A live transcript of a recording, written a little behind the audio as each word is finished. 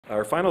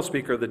Our final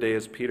speaker of the day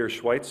is Peter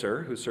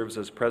Schweizer, who serves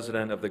as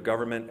president of the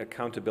Government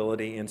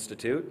Accountability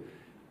Institute.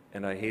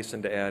 And I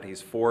hasten to add,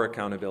 he's for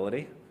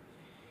accountability,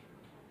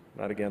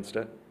 not against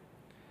it.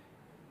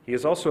 He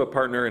is also a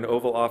partner in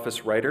Oval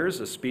Office Writers,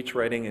 a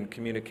speechwriting and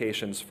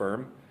communications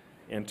firm.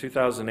 In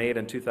 2008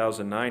 and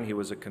 2009, he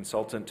was a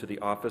consultant to the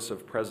Office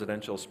of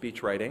Presidential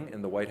Speechwriting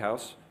in the White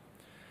House.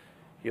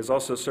 He has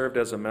also served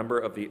as a member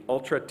of the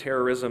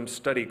Ultra-Terrorism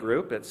Study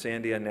Group at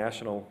Sandia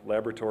National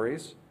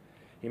Laboratories.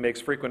 He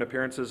makes frequent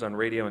appearances on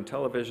radio and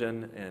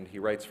television, and he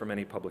writes for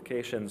many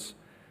publications,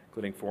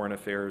 including Foreign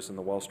Affairs and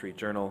the Wall Street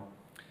Journal.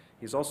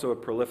 He's also a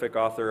prolific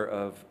author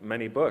of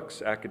many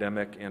books,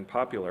 academic and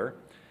popular,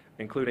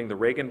 including The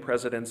Reagan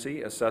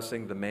Presidency,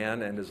 Assessing the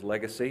Man and His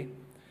Legacy,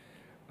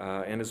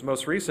 and his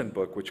most recent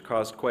book, which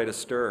caused quite a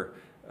stir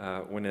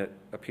when it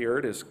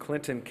appeared, is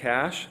Clinton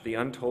Cash, The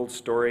Untold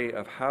Story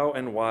of How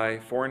and Why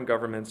Foreign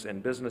Governments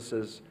and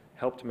Businesses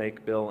Helped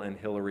Make Bill and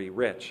Hillary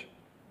Rich.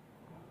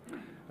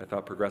 I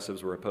thought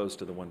progressives were opposed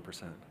to the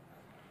 1%.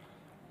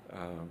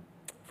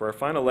 For our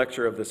final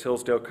lecture of this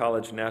Hillsdale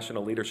College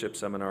National Leadership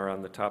Seminar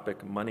on the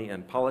topic Money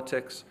and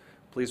Politics,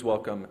 please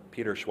welcome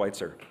Peter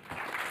Schweizer.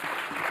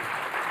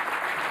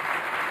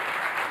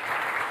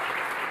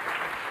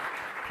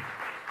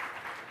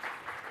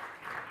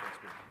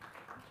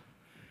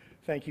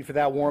 Thank you for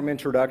that warm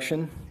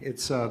introduction.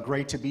 It's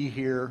great to be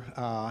here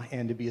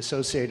and to be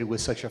associated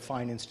with such a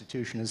fine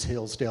institution as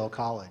Hillsdale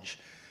College.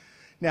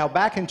 Now,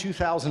 back in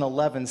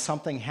 2011,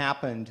 something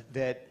happened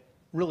that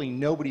really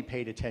nobody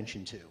paid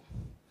attention to.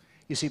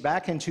 You see,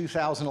 back in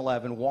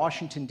 2011,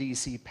 Washington,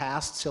 D.C.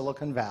 passed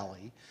Silicon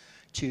Valley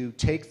to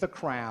take the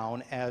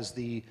crown as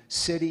the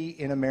city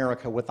in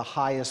America with the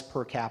highest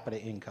per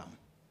capita income.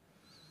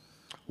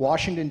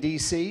 Washington,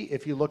 D.C.,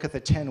 if you look at the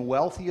 10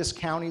 wealthiest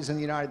counties in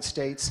the United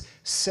States,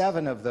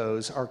 7 of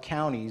those are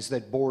counties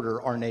that border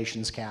our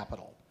nation's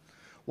capital.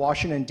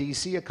 Washington,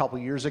 D.C., a couple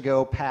years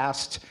ago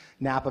passed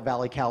Napa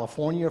Valley,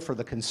 California for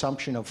the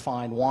consumption of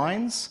fine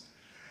wines.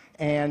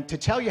 And to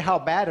tell you how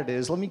bad it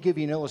is, let me give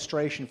you an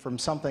illustration from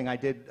something I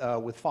did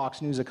with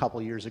Fox News a couple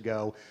years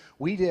ago.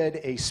 We did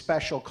a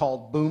special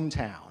called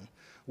Boomtown,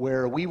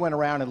 where we went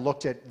around and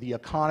looked at the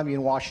economy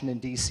in Washington,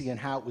 D.C. and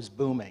how it was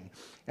booming.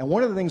 And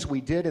one of the things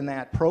we did in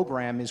that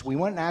program is we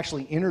went and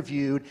actually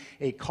interviewed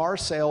a car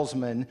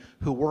salesman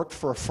who worked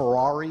for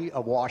Ferrari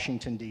of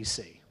Washington,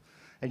 D.C.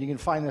 And you can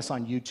find this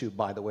on YouTube,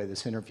 by the way,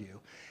 this interview.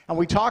 And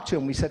we talked to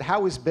him. We said,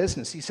 how is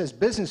business? He says,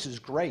 business is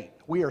great.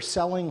 We are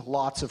selling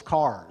lots of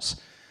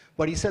cars.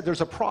 But he said,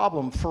 there's a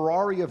problem.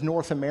 Ferrari of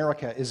North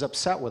America is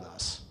upset with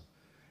us.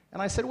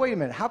 And I said, wait a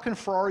minute, how can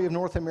Ferrari of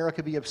North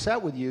America be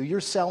upset with you? You're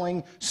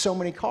selling so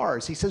many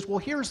cars. He says, well,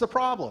 here's the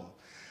problem.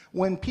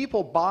 When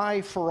people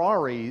buy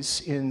Ferraris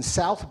in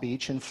South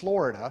Beach in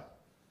Florida,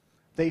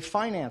 they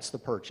finance the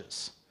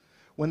purchase.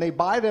 When they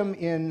buy them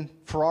in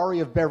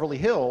Ferrari of Beverly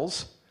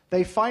Hills,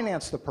 they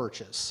finance the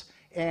purchase.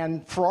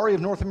 And Ferrari of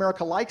North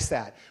America likes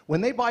that. When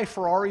they buy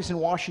Ferraris in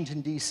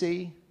Washington,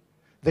 D.C.,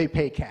 they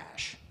pay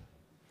cash.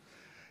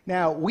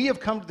 Now, we have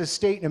come to the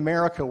state in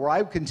America where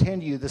I would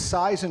contend to you the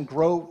size and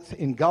growth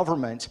in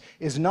government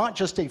is not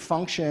just a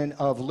function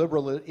of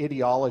liberal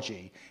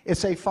ideology.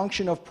 It's a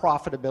function of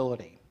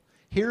profitability.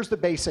 Here's the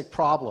basic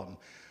problem.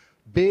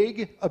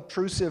 Big,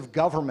 obtrusive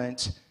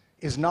government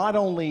is not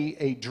only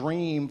a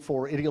dream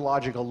for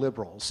ideological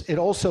liberals, it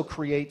also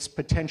creates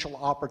potential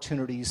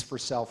opportunities for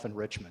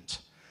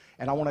self-enrichment.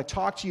 And I want to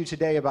talk to you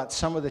today about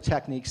some of the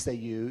techniques they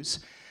use.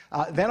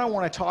 Then I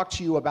want to talk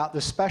to you about the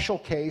special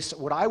case,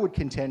 what I would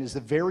contend is the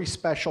very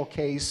special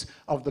case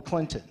of the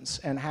Clintons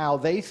and how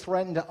they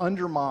threatened to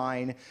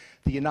undermine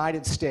the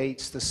United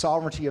States, the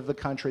sovereignty of the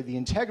country, the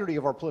integrity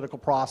of our political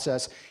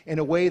process in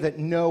a way that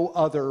no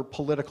other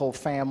political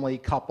family,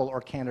 couple,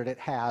 or candidate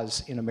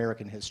has in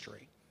American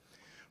history.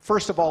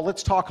 First of all,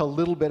 let's talk a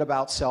little bit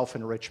about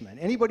self-enrichment.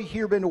 Anybody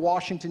here been to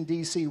Washington,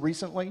 D.C.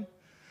 recently?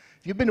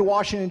 If you've been to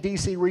Washington,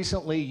 D.C.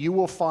 recently, you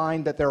will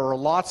find that there are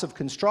lots of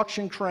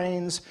construction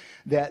cranes,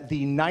 that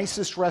the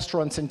nicest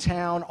restaurants in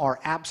town are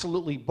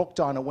absolutely booked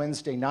on a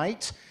Wednesday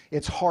night.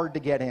 It's hard to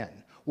get in.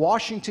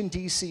 Washington,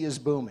 D.C. is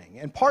booming,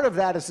 and part of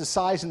that is the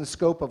size and the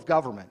scope of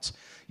government.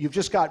 You've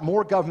just got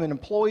more government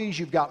employees,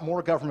 you've got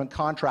more government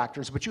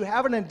contractors, but you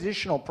have an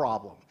additional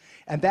problem,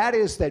 and that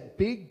is that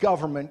big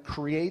government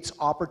creates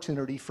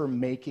opportunity for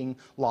making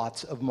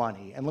lots of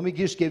money. And let me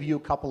just give you a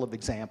couple of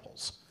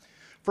examples.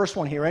 First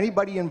one here,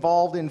 anybody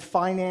involved in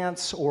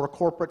finance or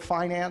corporate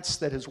finance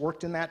that has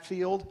worked in that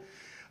field?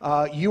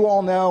 You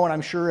all know, and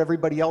I'm sure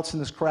everybody else in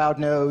this crowd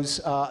knows,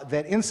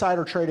 that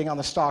insider trading on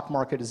the stock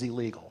market is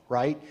illegal,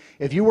 right?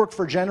 If you work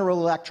for General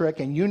Electric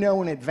and you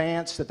know in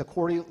advance that the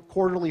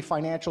quarterly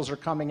financials are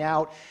coming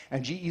out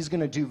and GE is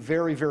going to do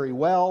very, very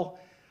well,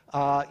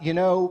 you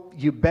know,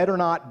 you better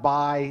not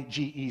buy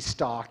GE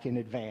stock in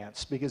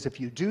advance, because if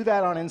you do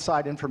that on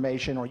inside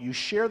information or you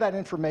share that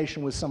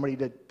information with somebody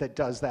that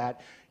does that,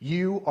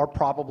 you are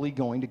probably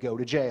going to go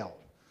to jail.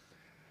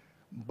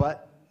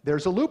 But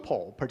there's a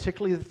loophole,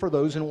 particularly for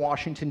those in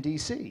Washington,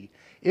 D.C.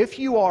 If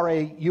you are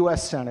a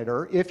U.S.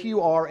 senator, if you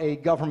are a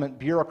government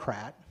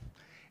bureaucrat,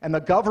 And the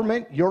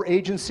government, your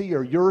agency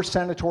or your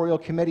senatorial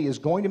committee is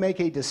going to make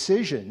a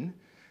decision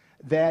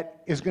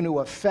that is going to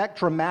affect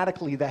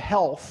dramatically the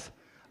health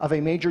of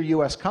a major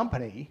U.S.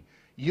 company,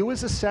 you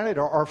as a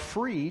senator are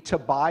free to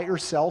buy or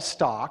sell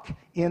stock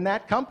in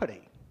that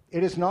company.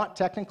 It is not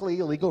technically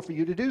illegal for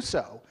you to do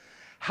so.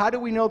 How do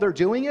we know they're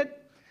doing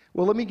it?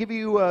 Well, let me give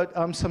you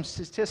some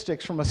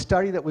statistics from a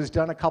study that was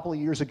done a couple of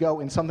years ago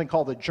in something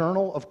called the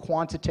Journal of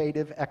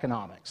Quantitative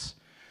Economics.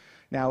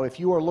 Now, if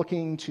you are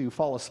looking to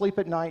fall asleep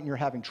at night and you're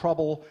having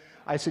trouble,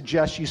 I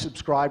suggest you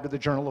subscribe to the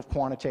Journal of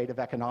Quantitative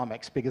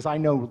Economics, because I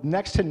know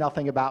next to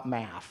nothing about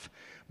math.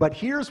 But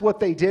here's what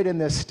they did in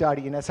this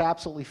study, and it's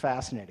absolutely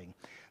fascinating.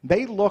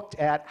 They looked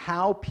at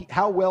how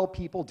well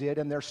people did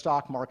in their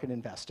stock market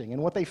investing.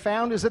 And what they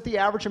found is that the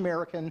average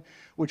American,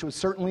 which would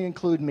certainly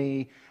include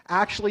me,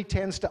 actually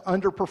tends to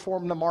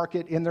underperform the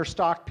market in their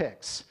stock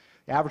picks.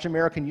 The average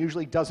American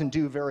usually doesn't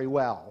do very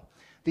well.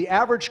 The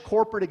average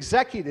corporate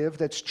executive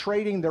that's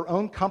trading their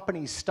own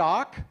company's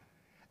stock,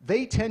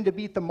 they tend to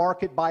beat the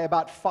market by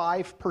about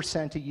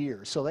 5% a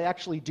year. So they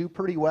actually do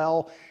pretty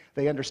well.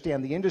 They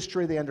understand the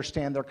industry, they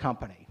understand their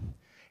company.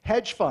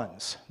 Hedge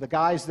funds, the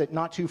guys that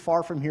not too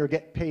far from here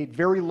get paid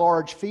very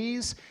large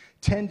fees,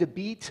 tend to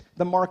beat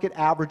the market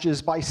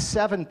averages by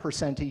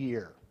 7% a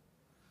year.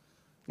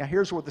 Now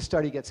here's where the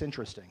study gets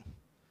interesting.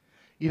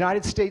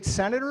 United States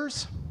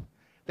senators,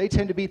 they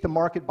tend to beat the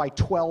market by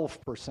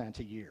 12%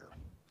 a year.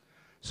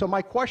 So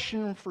my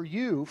question for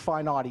you,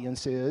 fine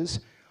audience, is,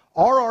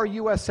 are our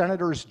U.S.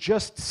 senators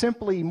just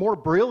simply more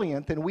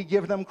brilliant than we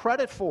give them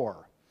credit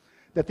for?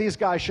 That these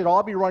guys should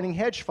all be running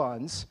hedge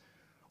funds,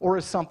 or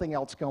is something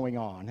else going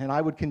on? And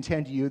I would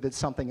contend to you that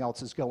something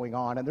else is going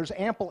on, and there's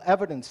ample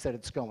evidence that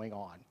it's going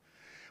on.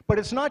 But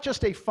it's not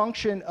just a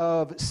function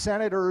of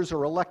senators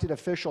or elected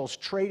officials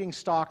trading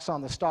stocks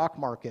on the stock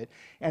market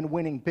and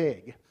winning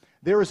big.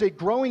 There is a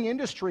growing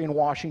industry in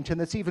Washington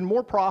that's even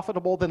more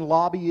profitable than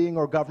lobbying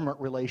or government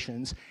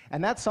relations,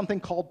 and that's something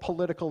called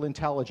political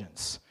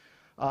intelligence.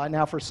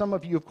 Now, for some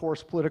of you, of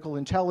course, political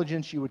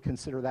intelligence, you would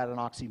consider that an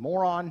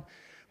oxymoron,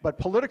 but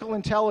political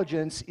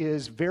intelligence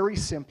is very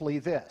simply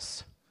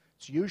this.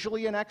 It's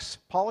usually an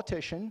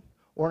ex-politician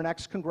or an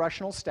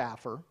ex-congressional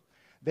staffer.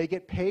 They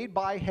get paid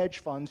by hedge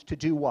funds to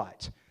do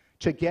what?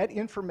 To get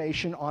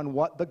information on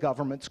what the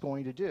government's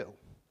going to do.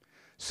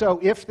 So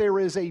if there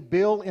is a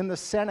bill in the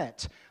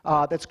Senate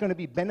that's going to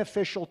be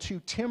beneficial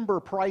to timber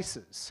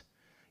prices,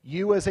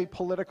 you as a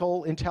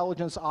political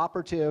intelligence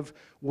operative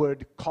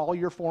would call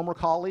your former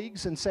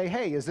colleagues and say,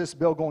 hey, is this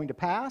bill going to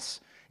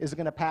pass? Is it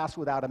going to pass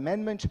without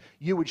amendment?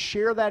 You would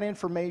share that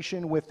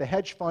information with the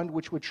hedge fund,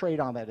 which would trade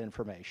on that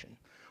information.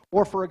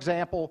 Or, for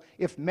example,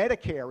 if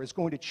Medicare is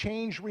going to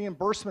change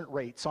reimbursement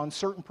rates on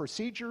certain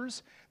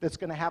procedures, that's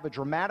going to have a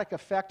dramatic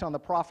effect on the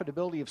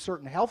profitability of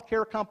certain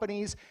healthcare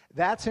companies,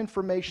 that's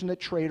information that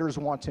traders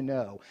want to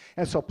know.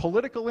 And so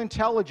political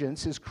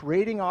intelligence is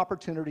creating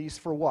opportunities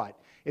for what?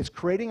 It's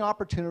creating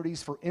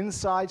opportunities for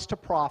insides to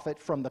profit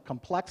from the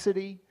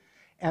complexity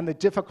and the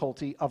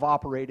difficulty of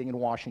operating in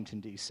Washington,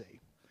 D.C.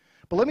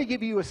 But let me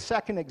give you a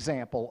second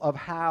example of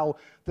how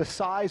the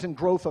size and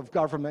growth of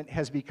government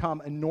has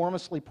become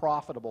enormously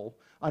profitable,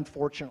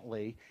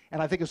 unfortunately,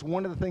 and I think it's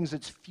one of the things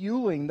that's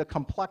fueling the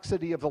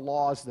complexity of the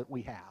laws that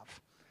we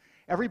have.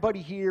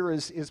 Everybody here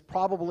is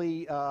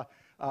probably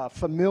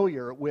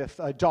familiar with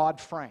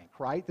Dodd-Frank,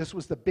 right? This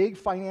was the big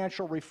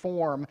financial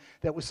reform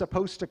that was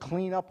supposed to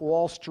clean up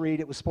Wall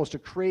Street. It was supposed to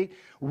create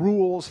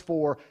rules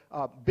for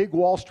big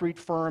Wall Street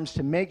firms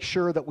to make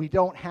sure that we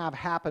don't have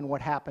happen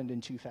what happened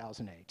in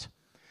 2008.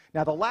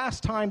 Now, the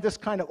last time this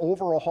kind of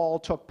overhaul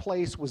took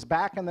place was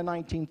back in the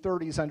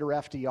 1930s under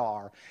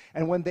FDR.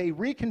 And when they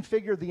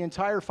reconfigured the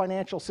entire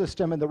financial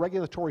system and the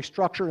regulatory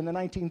structure in the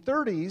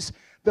 1930s,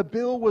 the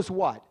bill was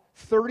what?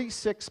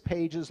 36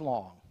 pages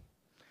long.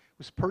 It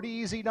was pretty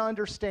easy to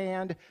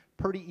understand,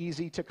 pretty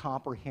easy to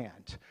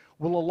comprehend.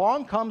 Well,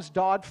 along comes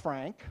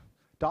Dodd-Frank.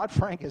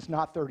 Dodd-Frank is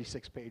not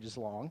 36 pages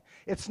long.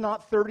 It's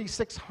not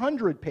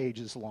 3,600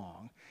 pages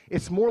long.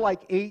 It's more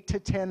like 8,000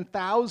 to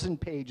 10,000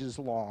 pages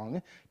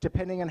long,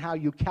 depending on how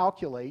you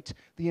calculate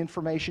the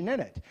information in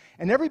it.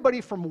 And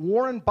everybody from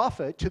Warren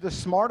Buffett to the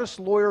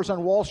smartest lawyers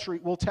on Wall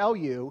Street will tell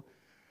you,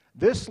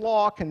 this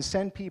law can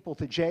send people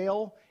to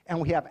jail, and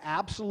we have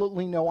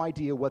absolutely no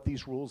idea what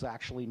these rules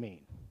actually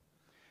mean.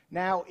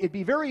 Now, it'd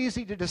be very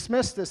easy to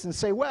dismiss this and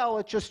say, well,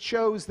 it just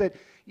shows that,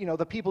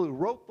 the people who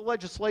wrote the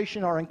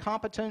legislation are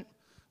incompetent,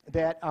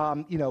 that,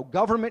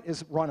 government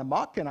is run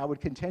amok, and I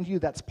would contend to you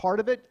that's part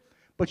of it.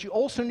 But you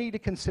also need to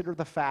consider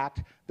the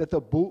fact that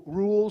the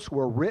rules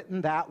were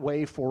written that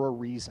way for a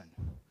reason.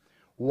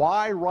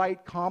 Why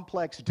write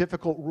complex,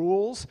 difficult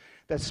rules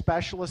that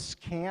specialists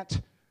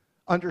can't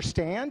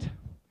understand?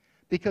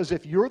 Because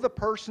if you're the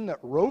person that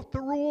wrote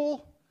the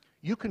rule,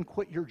 you can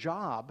quit your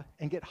job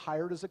and get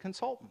hired as a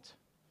consultant.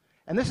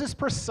 And this is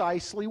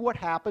precisely what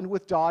happened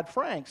with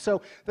Dodd-Frank.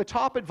 So the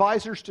top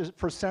advisors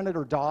for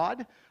Senator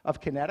Dodd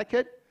of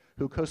Connecticut,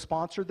 who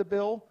co-sponsored the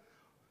bill,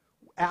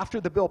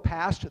 after the bill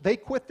passed, they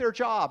quit their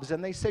jobs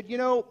and they said, you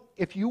know,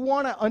 if you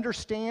want to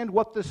understand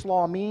what this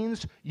law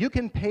means, you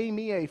can pay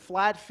me a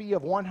flat fee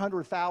of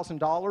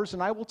 $100,000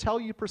 and I will tell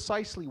you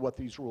precisely what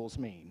these rules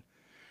mean.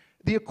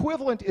 The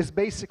equivalent is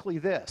basically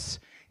this.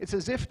 It's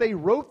as if they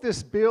wrote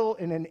this bill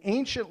in an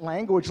ancient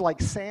language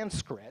like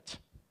Sanskrit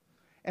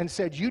and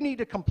said, you need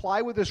to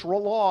comply with this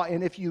law,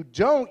 and if you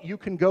don't, you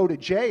can go to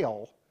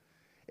jail.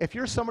 If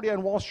you're somebody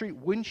on Wall Street,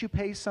 wouldn't you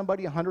pay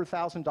somebody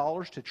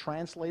 $100,000 to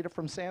translate it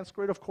from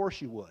Sanskrit? Of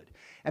course you would.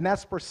 And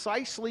that's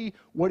precisely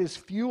what is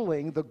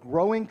fueling the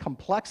growing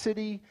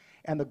complexity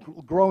and the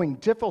growing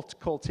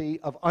difficulty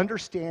of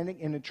understanding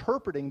and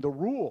interpreting the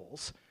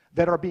rules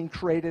that are being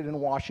created in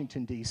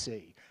Washington,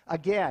 D.C.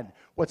 Again,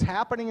 what's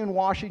happening in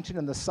Washington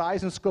and the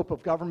size and scope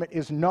of government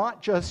is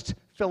not just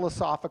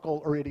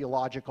philosophical or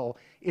ideological,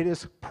 it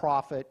is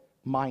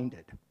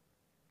profit-minded.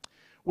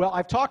 Well,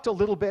 I've talked a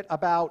little bit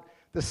about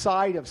the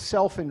side of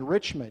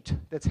self-enrichment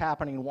that's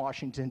happening in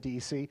Washington,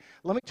 D.C.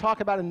 Let me talk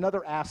about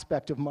another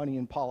aspect of money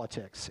in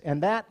politics,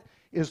 and that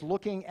is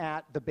looking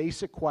at the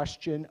basic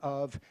question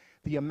of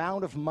the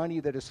amount of money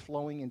that is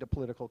flowing into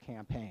political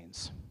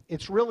campaigns.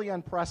 It's really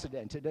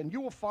unprecedented, and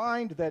you will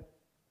find that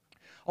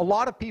a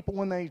lot of people,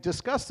 when they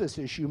discuss this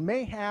issue,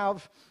 may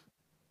have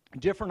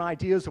different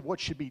ideas of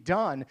what should be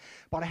done,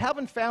 but I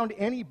haven't found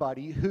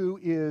anybody who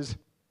is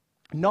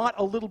not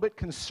a little bit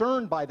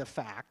concerned by the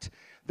fact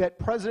that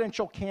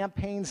presidential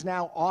campaigns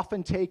now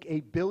often take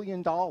 $1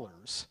 billion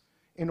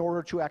in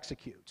order to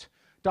execute.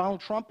 Donald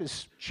Trump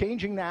is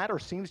changing that, or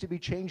seems to be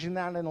changing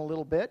that in a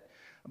little bit,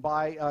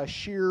 by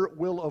sheer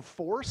will of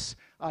force.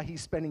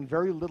 He's spending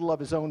very little of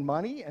his own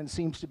money and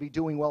seems to be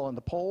doing well in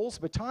the polls,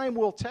 but time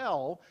will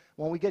tell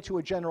when we get to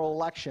a general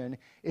election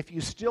if you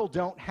still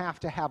don't have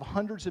to have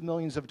hundreds of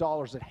millions of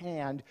dollars at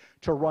hand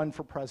to run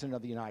for president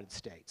of the United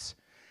States.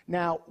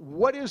 Now,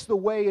 what is the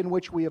way in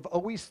which we have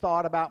always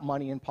thought about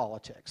money in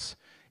politics?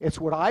 It's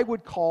what I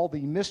would call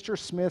the Mr.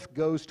 Smith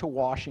Goes to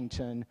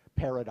Washington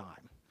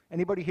paradigm.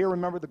 Anybody here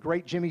remember the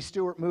great Jimmy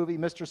Stewart movie,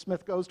 Mr.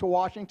 Smith Goes to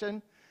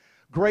Washington?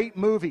 Great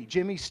movie.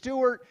 Jimmy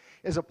Stewart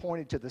is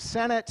appointed to the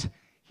Senate.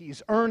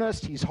 He's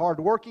earnest, he's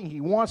hardworking, he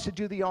wants to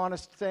do the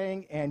honest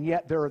thing, and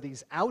yet there are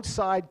these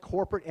outside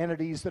corporate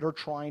entities that are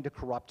trying to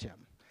corrupt him.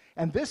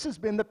 And this has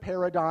been the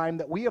paradigm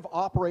that we have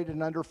operated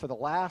under for the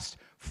last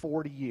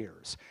 40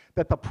 years.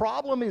 That the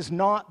problem is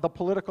not the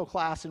political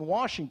class in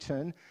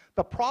Washington,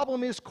 the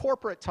problem is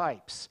corporate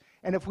types.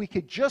 And if we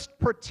could just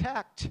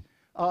protect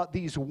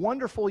these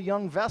wonderful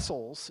young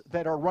vessels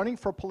that are running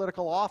for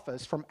political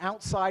office from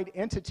outside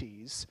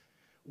entities,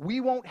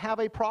 we won't have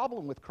a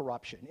problem with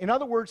corruption. In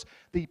other words,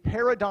 the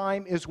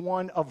paradigm is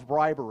one of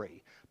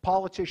bribery.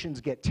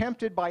 Politicians get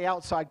tempted by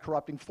outside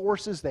corrupting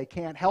forces, they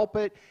can't help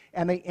it,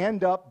 and they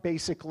end up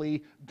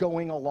basically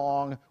going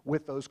along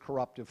with those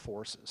corruptive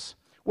forces.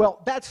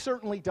 Well, that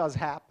certainly does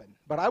happen,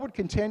 but I would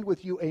contend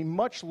with you a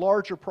much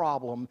larger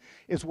problem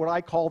is what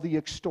I call the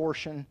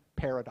extortion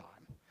paradigm.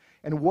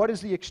 And what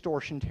is the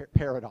extortion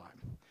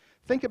paradigm?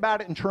 Think about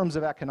it in terms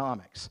of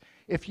economics.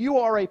 If you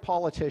are a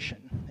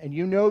politician and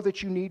you know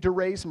that you need to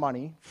raise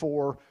money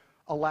for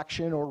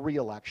election or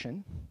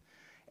re-election,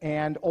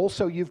 and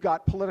also you've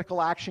got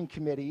political action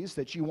committees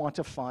that you want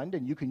to fund,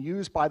 and you can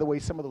use, by the way,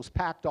 some of those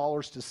PAC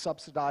dollars to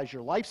subsidize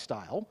your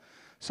lifestyle,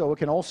 so it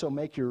can also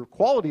make your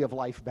quality of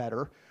life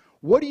better.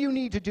 What do you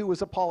need to do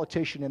as a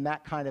politician in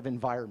that kind of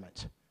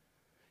environment?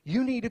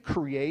 You need to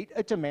create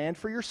a demand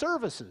for your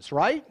services,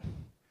 right?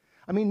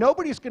 I mean,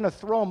 nobody's going to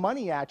throw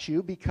money at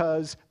you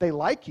because they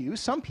like you.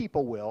 Some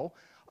people will.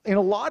 In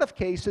a lot of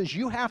cases,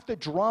 you have to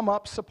drum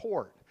up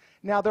support.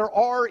 Now, there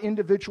are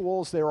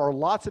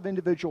lots of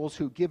individuals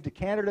who give to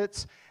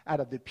candidates out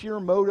of the pure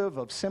motive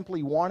of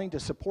simply wanting to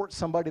support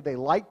somebody they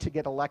like to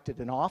get elected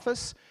in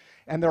office.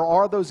 And there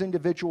are those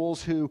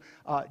individuals who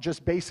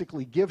just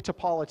basically give to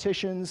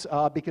politicians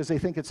because they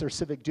think it's their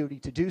civic duty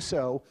to do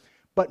so.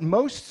 But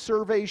most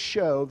surveys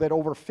show that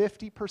over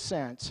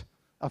 50%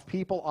 of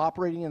people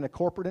operating in a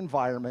corporate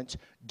environment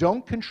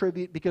don't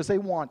contribute because they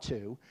want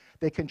to.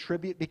 They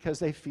contribute because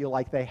they feel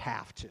like they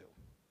have to.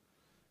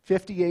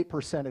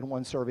 58% in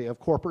one survey of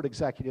corporate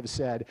executives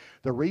said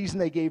the reason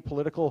they gave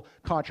political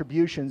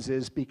contributions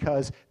is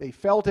because they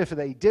felt if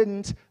they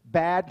didn't,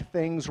 bad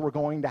things were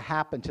going to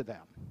happen to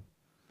them.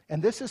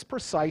 And this is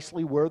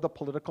precisely where the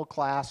political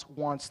class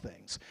wants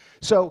things.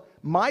 So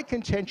my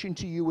contention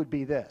to you would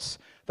be this.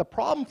 The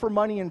problem for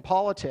money in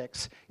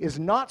politics is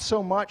not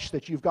so much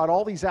that you've got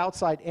all these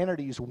outside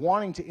entities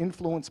wanting to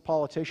influence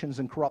politicians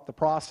and corrupt the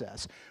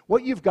process.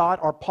 What you've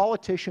got are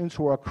politicians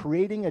who are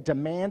creating a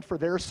demand for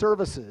their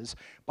services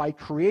by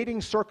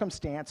creating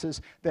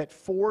circumstances that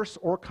force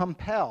or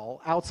compel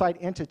outside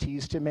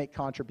entities to make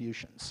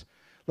contributions.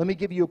 Let me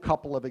give you a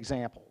couple of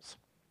examples.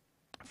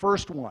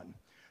 First one.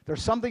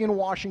 There's something in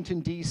Washington,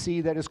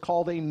 D.C. that is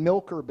called a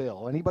milker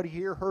bill. Anybody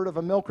here heard of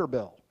a milker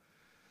bill?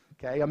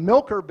 Okay, a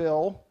milker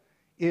bill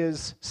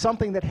is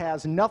something that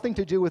has nothing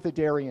to do with the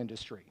dairy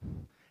industry.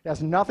 It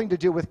has nothing to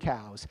do with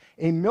cows.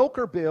 A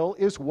milker bill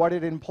is what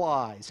it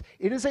implies.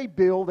 It is a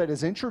bill that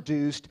is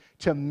introduced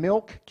to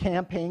milk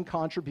campaign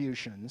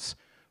contributions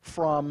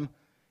from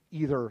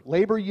either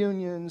labor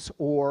unions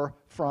or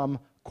from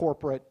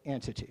corporate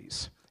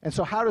entities. And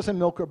so how does a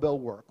milker bill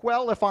work?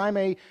 Well, if I'm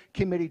a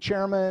committee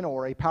chairman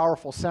or a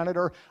powerful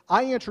senator,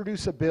 I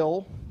introduce a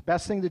bill.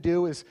 Best thing to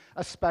do is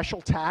a special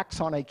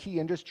tax on a key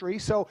industry.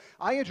 So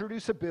I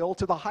introduce a bill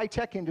to the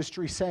high-tech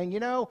industry saying,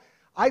 you know,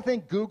 I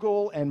think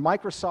Google and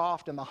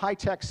Microsoft and the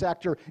high-tech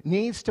sector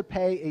needs to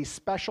pay a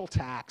special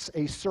tax,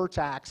 a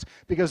surtax,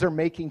 because they're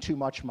making too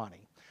much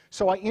money.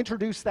 So I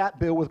introduce that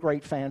bill with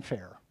great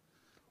fanfare.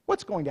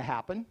 What's going to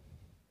happen?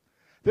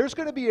 There's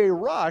going to be a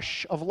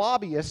rush of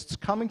lobbyists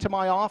coming to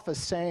my office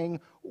saying,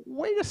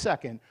 wait a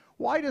second,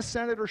 why does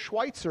Senator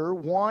Schweizer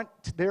want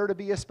there to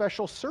be a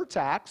special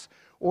surtax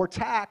or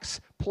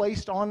tax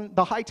placed on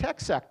the high-tech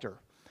sector?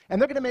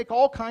 And they're going to make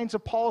all kinds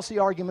of policy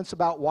arguments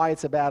about why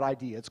it's a bad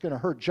idea. It's going to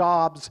hurt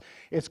jobs,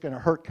 it's going to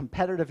hurt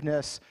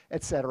competitiveness,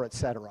 et cetera, et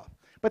cetera.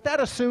 But that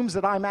assumes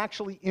that I'm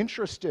actually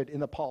interested in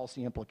the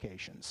policy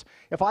implications.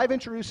 If I've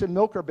introduced a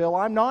milker bill,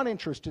 I'm not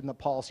interested in the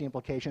policy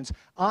implications.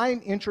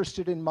 I'm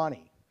interested in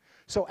money.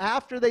 So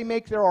after they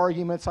make their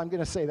arguments, I'm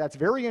going to say, that's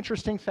very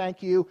interesting,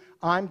 thank you.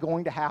 I'm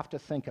going to have to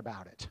think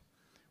about it.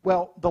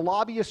 Well, the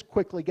lobbyists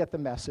quickly get the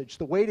message.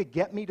 The way to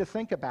get me to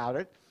think about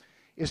it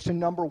is to,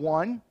 number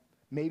one,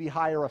 maybe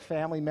hire a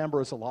family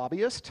member as a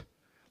lobbyist.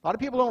 A lot of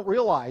people don't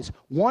realize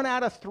 1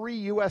 out of 3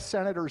 U.S.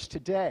 senators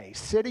today,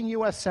 sitting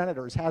U.S.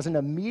 senators, has an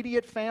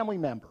immediate family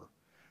member.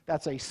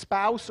 That's a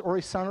spouse or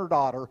a son or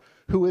daughter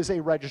who is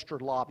a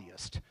registered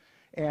lobbyist.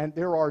 And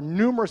there are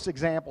numerous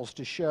examples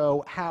to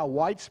show how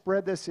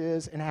widespread this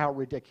is and how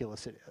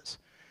ridiculous it is.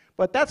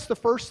 But that's the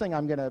first thing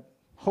I'm going to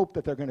hope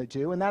that they're going to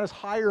do, and that is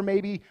hire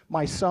maybe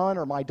my son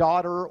or my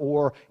daughter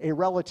or a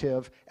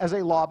relative as a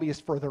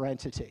lobbyist for their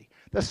entity.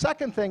 The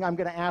second thing I'm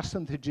going to ask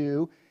them to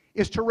do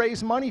is to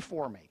raise money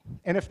for me.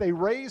 And if they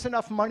raise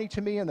enough money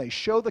to me and they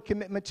show the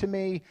commitment to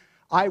me,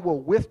 I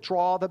will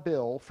withdraw the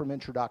bill from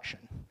introduction.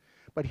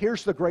 But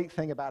here's the great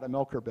thing about a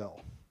milker bill.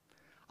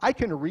 I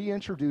can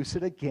reintroduce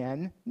it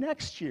again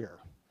next year.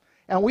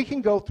 And we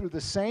can go through the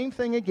same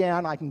thing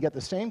again. I can get the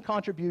same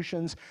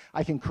contributions.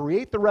 I can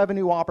create the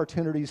revenue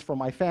opportunities for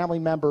my family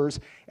members,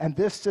 and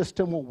this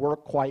system will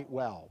work quite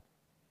well.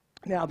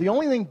 Now, the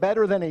only thing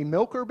better than a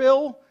milker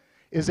bill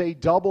is a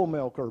double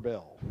milker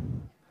bill.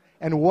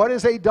 And what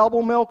is a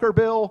double milker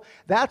bill?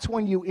 That's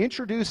when you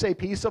introduce a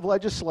piece of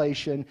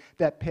legislation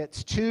that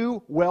pits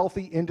 2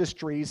 wealthy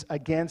industries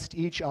against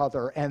each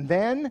other, and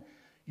then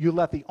you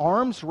let the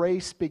arms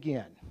race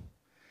begin.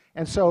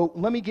 And so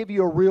let me give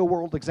you a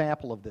real-world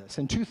example of this.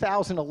 In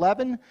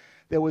 2011,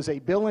 there was a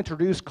bill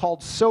introduced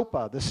called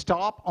SOPA, the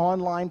Stop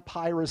Online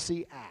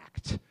Piracy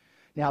Act.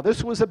 Now,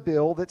 this was a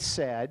bill that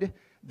said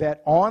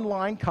that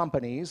online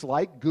companies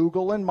like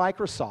Google and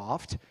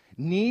Microsoft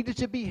needed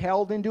to be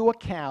held into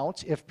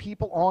account if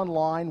people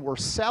online were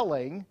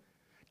selling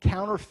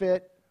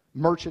counterfeit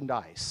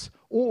merchandise,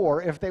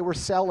 or if they were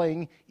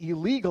selling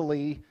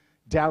illegally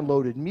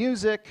downloaded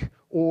music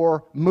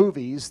or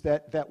movies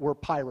that were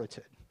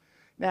pirated.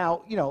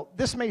 Now, you know,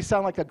 this may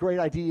sound like a great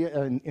idea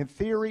in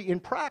theory. In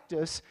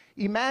practice,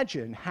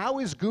 imagine, how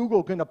is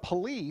Google going to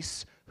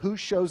police who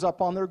shows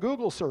up on their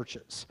Google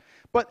searches?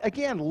 But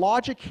again,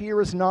 logic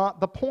here is not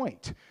the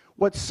point.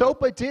 What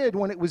SOPA did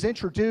when it was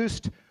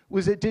introduced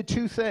was it did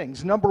 2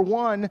 things. Number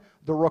one,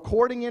 the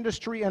recording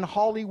industry and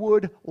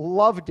Hollywood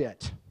loved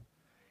it.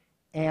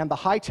 And the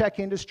high-tech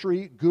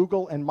industry,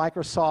 Google and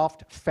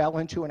Microsoft, fell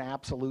into an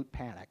absolute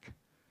panic.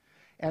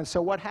 And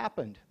so what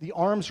happened? The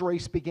arms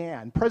race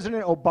began.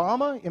 President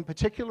Obama, in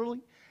particular,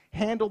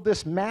 handled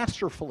this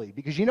masterfully,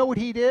 because you know what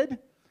he did?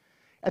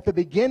 At the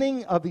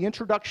beginning of the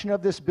introduction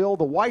of this bill,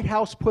 the White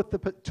House took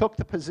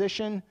the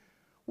position,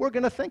 we're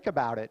going to think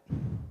about it.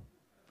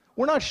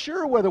 We're not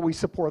sure whether we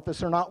support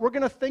this or not. We're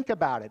going to think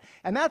about it.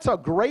 And that's a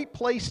great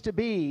place to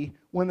be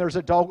when there's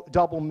a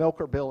double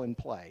milker bill in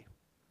play.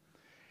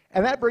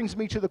 And that brings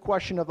me to the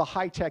question of the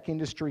high-tech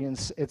industry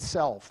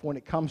itself when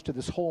it comes to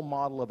this whole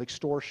model of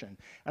extortion.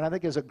 And I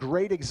think is a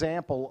great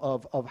example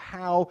of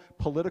how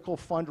political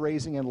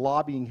fundraising and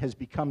lobbying has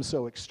become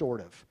so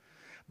extortive.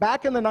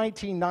 Back in the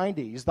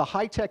 1990s, the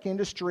high-tech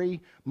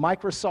industry,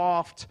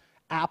 Microsoft,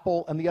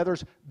 Apple, and the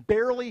others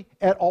barely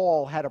at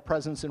all had a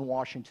presence in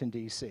Washington,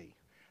 D.C.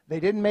 They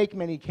didn't make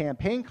many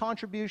campaign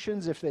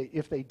contributions. If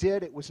they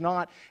did, it was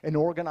not an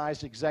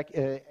organized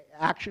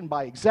action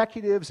by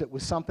executives. It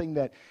was something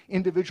that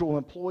individual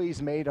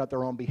employees made at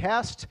their own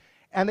behest.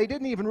 And they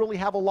didn't even really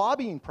have a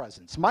lobbying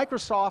presence.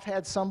 Microsoft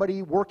had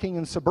somebody working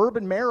in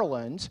suburban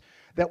Maryland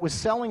that was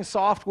selling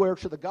software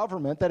to the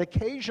government that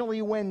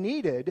occasionally, when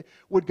needed,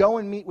 would go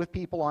and meet with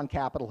people on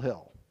Capitol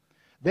Hill.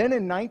 Then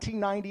in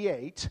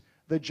 1998,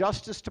 the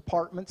Justice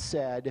Department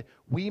said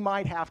we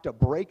might have to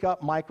break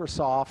up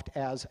Microsoft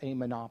as a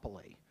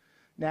monopoly.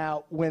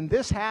 Now, when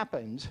this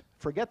happened,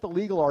 forget the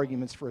legal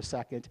arguments for a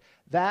second,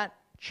 that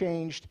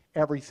changed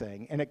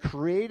everything. And it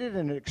created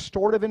an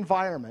extortive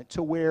environment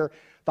to where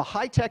the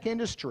high-tech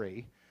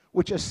industry,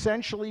 which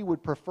essentially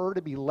would prefer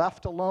to be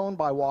left alone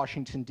by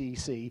Washington,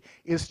 D.C.,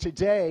 is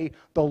today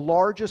the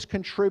largest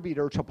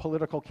contributor to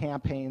political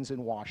campaigns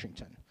in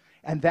Washington.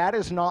 And that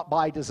is not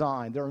by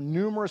design. There are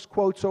numerous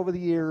quotes over the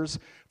years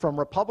from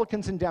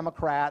Republicans and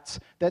Democrats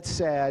that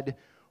said,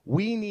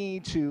 we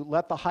need to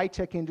let the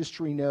high-tech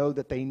industry know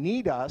that they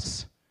need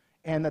us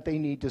and that they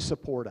need to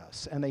support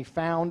us. And they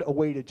found a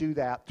way to do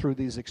that through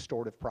these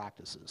extortive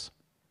practices.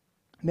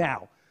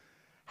 Now,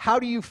 how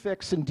do you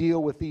fix and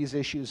deal with these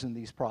issues and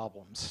these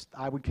problems?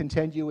 I would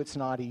contend you it's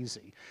not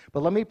easy.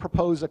 But let me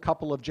propose a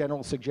couple of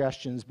general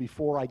suggestions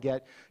before I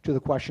get to the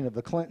question of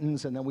the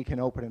Clintons, and then we can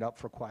open it up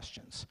for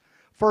questions.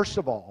 First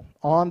of all,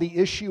 on the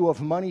issue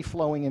of money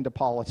flowing into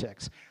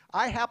politics,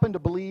 I happen to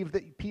believe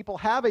that people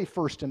have a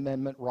First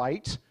Amendment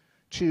right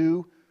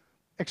to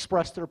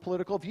express their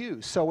political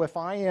views. So if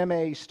I am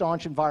a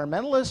staunch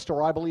environmentalist,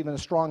 or I believe in a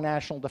strong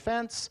national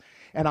defense,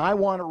 and I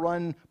want to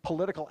run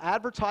political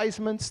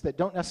advertisements that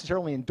don't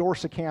necessarily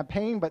endorse a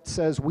campaign, but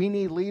says we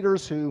need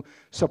leaders who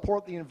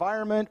support the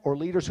environment or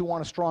leaders who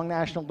want a strong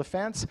national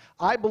defense,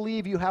 I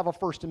believe you have a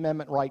First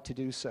Amendment right to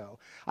do so.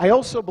 I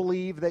also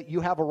believe that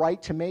you have a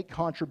right to make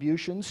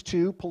contributions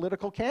to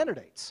political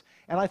candidates.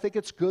 And I think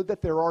it's good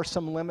that there are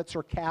some limits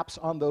or caps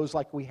on those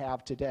like we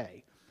have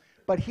today.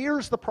 But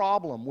here's the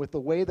problem with the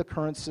way the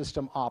current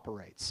system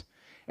operates.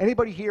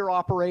 Anybody here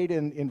operate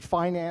in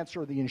finance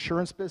or the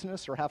insurance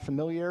business or have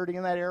familiarity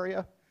in that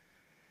area?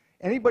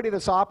 Anybody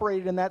that's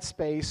operated in that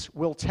space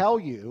will tell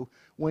you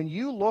when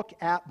you look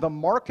at the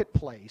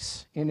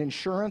marketplace in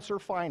insurance or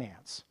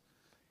finance,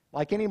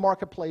 like any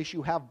marketplace,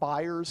 you have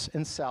buyers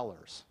and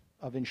sellers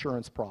of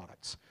insurance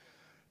products.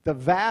 The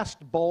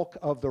vast bulk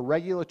of the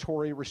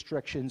regulatory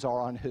restrictions are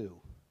on who?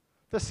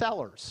 The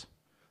sellers.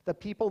 The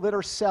people that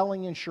are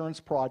selling insurance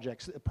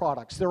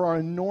products. There are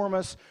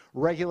enormous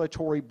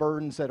regulatory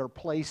burdens that are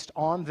placed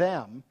on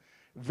them,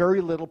 very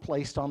little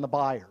placed on the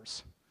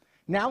buyers.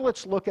 Now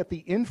let's look at the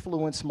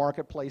influence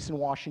marketplace in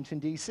Washington,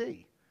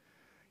 D.C.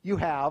 You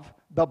have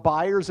the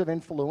buyers of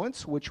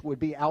influence, which would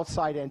be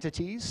outside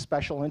entities,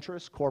 special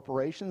interests,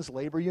 corporations,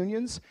 labor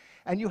unions,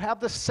 and you have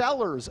the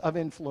sellers of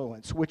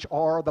influence, which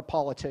are the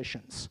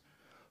politicians.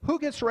 Who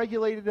gets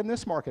regulated in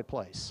this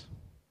marketplace?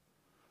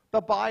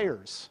 The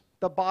buyers.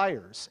 The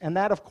buyers. And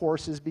that, of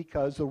course, is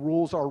because the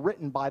rules are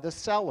written by the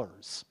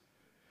sellers.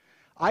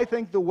 I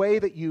think the way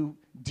that you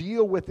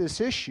deal with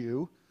this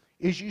issue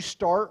is you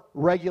start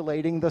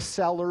regulating the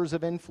sellers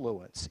of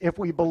influence. If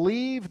we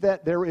believe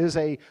that there is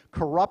a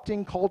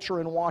corrupting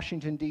culture in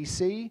Washington,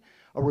 D.C.,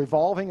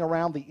 revolving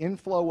around the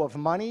inflow of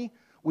money,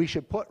 we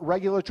should put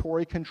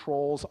regulatory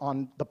controls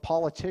on the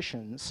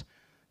politicians,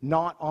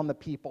 not on the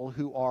people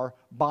who are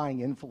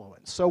buying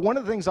influence. So one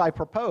of the things I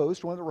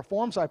proposed, one of the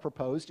reforms I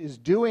proposed, is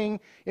doing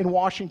in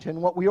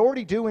Washington what we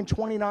already do in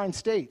 29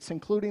 states,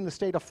 including the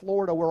state of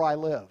Florida where I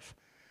live.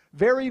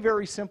 Very,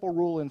 very simple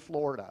rule in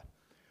Florida.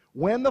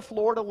 When the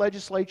Florida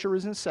legislature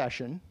is in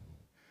session,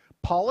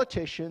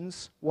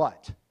 politicians,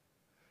 what?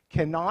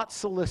 Cannot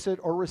solicit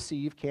or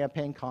receive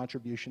campaign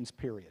contributions,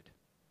 period.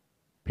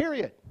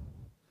 Period.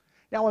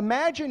 Now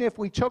imagine if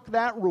we took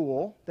that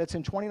rule that's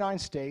in 29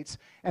 states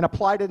and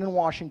applied it in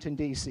Washington,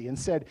 D.C. and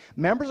said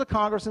members of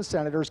Congress and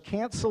senators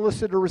can't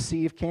solicit or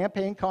receive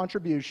campaign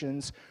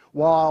contributions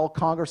while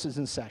Congress is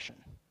in session.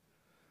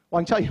 Well,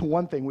 I can tell you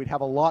one thing, we'd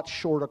have a lot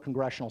shorter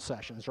congressional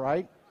sessions,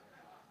 right?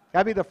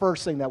 That'd be the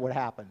first thing that would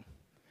happen.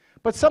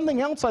 But something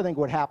else I think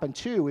would happen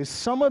too is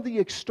some of the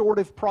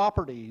extortive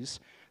properties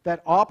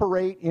that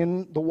operate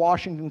in the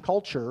Washington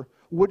culture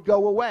would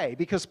go away,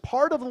 because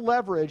part of the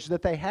leverage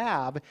that they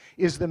have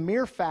is the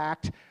mere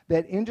fact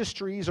that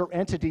industries or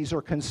entities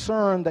are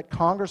concerned that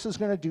Congress is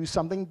going to do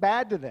something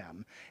bad to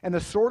them. And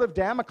the sword of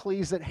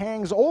Damocles that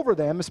hangs over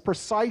them is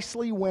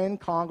precisely when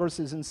Congress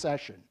is in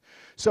session.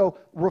 So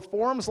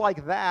reforms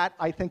like that,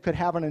 I think, could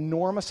have an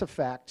enormous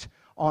effect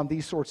on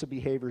these sorts of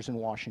behaviors in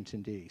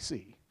Washington,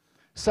 D.C.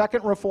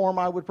 Second reform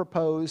I would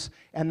propose,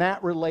 and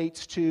that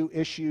relates to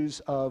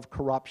issues of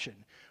corruption.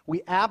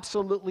 We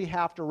absolutely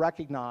have to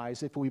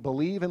recognize, if we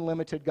believe in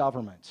limited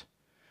government,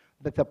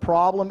 that the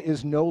problem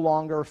is no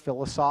longer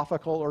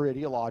philosophical or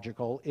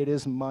ideological, it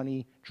is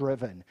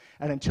money-driven.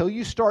 And until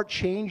you start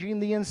changing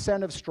the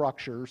incentive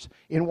structures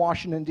in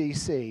Washington,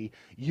 D.C.,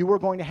 you are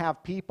going to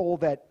have people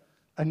that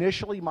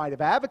initially might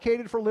have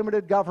advocated for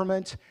limited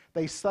government,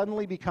 they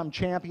suddenly become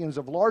champions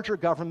of larger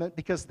government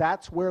because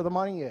that's where the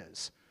money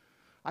is.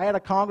 I had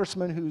a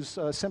congressman who's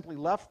simply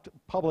left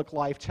public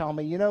life tell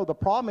me, you know, the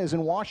problem is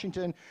in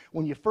Washington,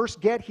 when you first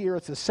get here,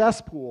 it's a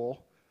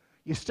cesspool.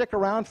 You stick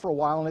around for a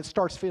while, and it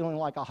starts feeling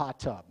like a hot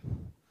tub.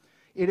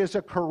 It is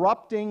a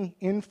corrupting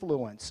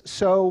influence.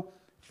 So,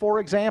 for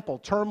example,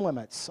 term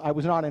limits. I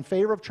was not in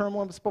favor of term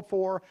limits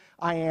before.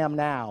 I am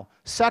now.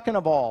 Second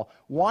of all,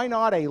 why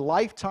not a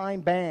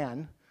lifetime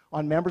ban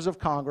on members of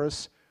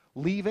Congress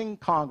leaving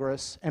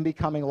Congress and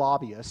becoming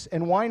lobbyists?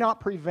 And why not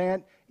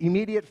prevent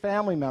immediate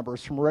family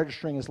members from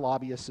registering as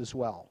lobbyists as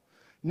well?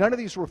 None of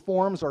these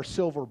reforms are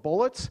silver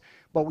bullets,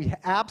 but we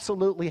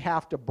absolutely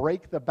have to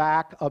break the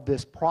back of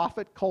this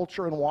profit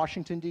culture in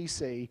Washington,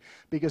 D.C.,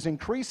 because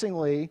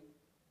increasingly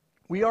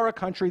we are a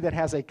country that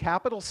has a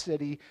capital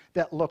city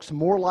that looks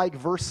more like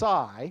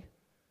Versailles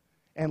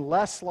and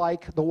less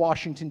like the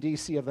Washington,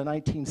 D.C. of the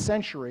 19th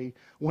century,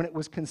 when it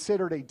was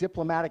considered a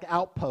diplomatic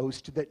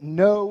outpost that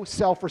no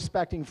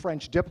self-respecting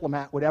French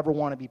diplomat would ever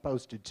want to be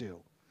posted to.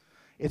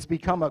 It's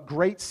become a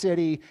great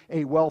city,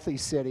 a wealthy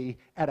city,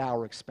 at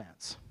our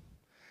expense.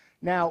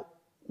 Now,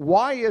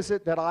 why is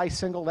it that I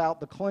singled out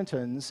the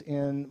Clintons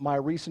in my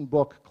recent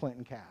book,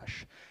 Clinton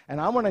Cash?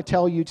 And I want to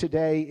tell you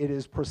today it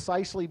is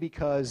precisely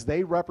because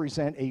they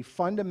represent a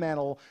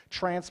fundamental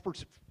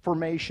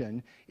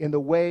transformation in the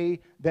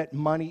way that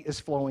money is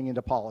flowing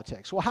into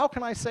politics. Well, how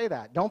can I say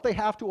that? Don't they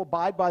have to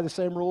abide by the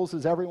same rules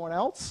as everyone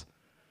else?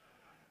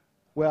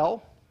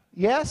 Well,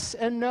 yes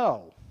and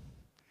no.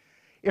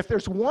 If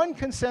there's one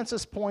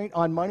consensus point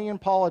on money in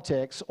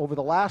politics over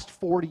the last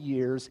 40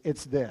 years,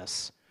 it's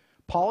this.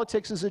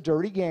 Politics is a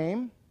dirty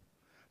game.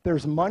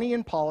 There's money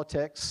in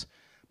politics,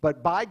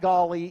 but by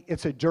golly,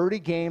 it's a dirty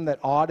game that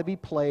ought to be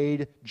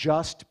played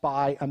just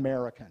by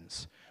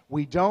Americans.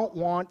 We don't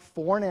want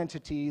foreign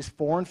entities,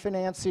 foreign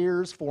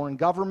financiers, foreign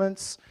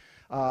governments,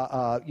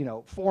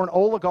 foreign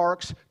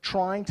oligarchs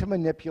trying to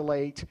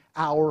manipulate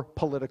our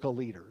political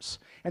leaders.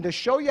 And to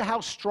show you how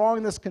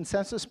strong this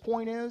consensus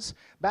point is,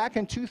 back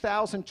in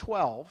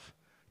 2012,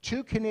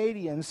 2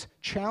 Canadians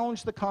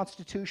challenged the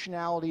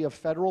constitutionality of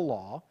federal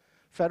law.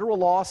 Federal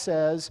law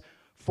says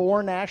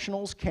foreign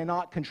nationals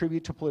cannot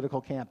contribute to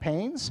political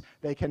campaigns,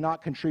 they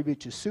cannot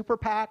contribute to super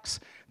PACs,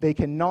 they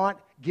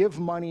cannot give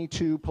money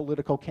to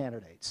political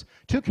candidates.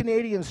 2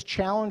 Canadians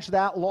challenged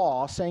that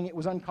law, saying it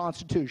was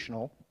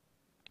unconstitutional.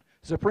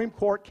 The Supreme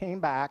Court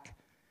came back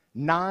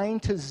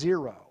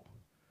 9-0,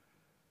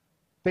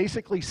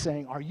 basically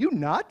saying, are you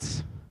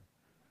nuts?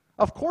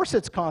 Of course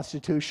it's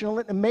constitutional,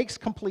 it makes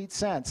complete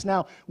sense.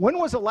 Now, when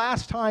was the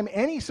last time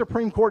any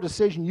Supreme Court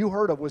decision you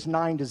heard of was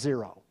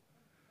 9-0?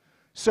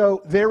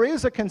 So there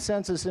is a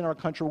consensus in our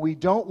country. We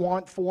don't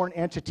want foreign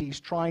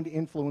entities trying to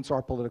influence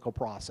our political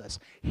process.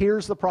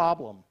 Here's the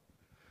problem.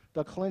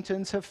 The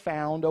Clintons have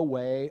found a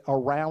way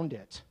around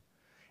it.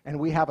 And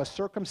we have a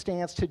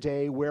circumstance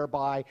today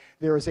whereby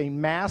there is a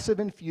massive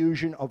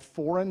infusion of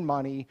foreign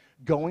money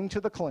going to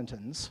the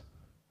Clintons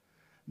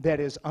that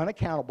is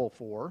unaccountable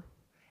for,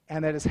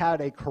 and that has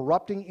had a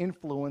corrupting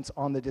influence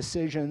on the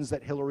decisions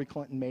that Hillary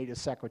Clinton made as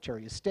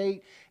Secretary of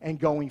State, and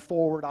going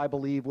forward, I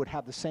believe, would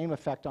have the same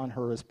effect on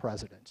her as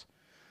president.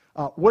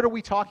 What are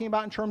we talking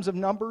about in terms of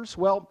numbers?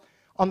 Well,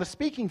 on the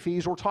speaking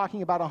fees, we're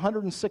talking about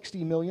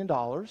 $160 million.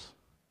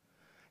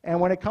 And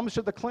when it comes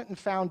to the Clinton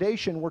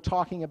Foundation, we're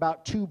talking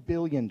about $2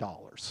 billion.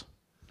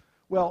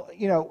 Well,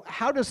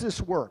 how does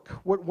this work?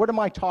 What am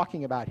I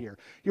talking about here?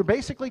 You're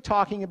basically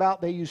talking about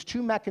they use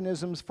 2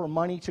 mechanisms for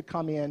money to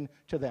come in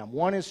to them.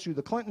 One is through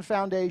the Clinton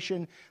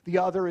Foundation. The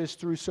other is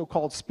through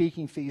so-called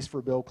speaking fees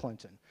for Bill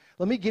Clinton.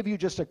 Let me give you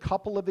just a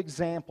couple of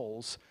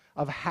examples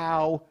of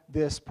how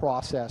this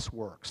process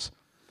works.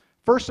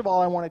 First of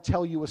all, I want to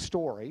tell you a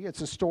story.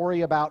 It's a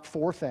story about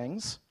 4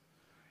 things.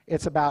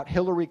 It's about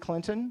Hillary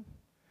Clinton.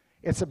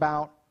 It's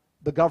about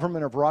the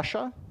government of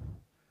Russia.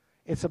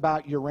 It's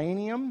about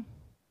uranium.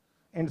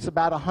 And it's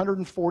about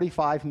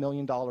 $145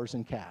 million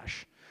in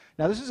cash.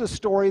 Now, this is a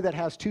story that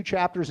has 2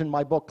 chapters in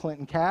my book,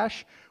 Clinton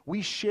Cash.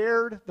 We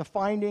shared the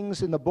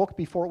findings in the book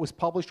before it was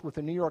published with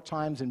the New York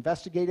Times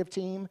investigative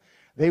team.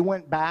 They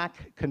went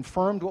back,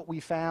 confirmed what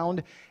we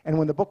found, and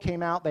when the book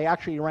came out, they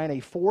actually ran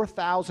a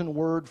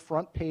 4,000-word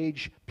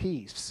front-page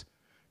piece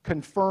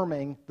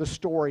confirming the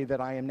story that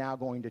I am now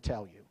going to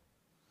tell you.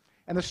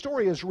 And the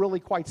story is really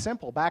quite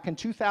simple. Back in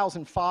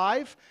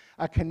 2005,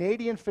 a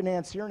Canadian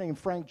financier named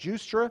Frank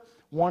Justra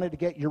wanted to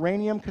get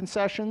uranium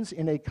concessions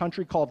in a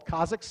country called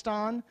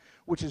Kazakhstan,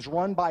 which is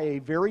run by a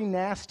very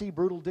nasty,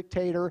 brutal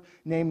dictator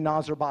named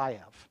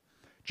Nazarbayev.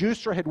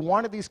 Justra had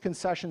wanted these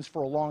concessions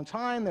for a long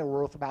time. They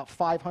were worth about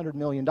 $500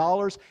 million,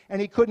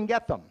 and he couldn't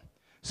get them.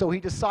 So he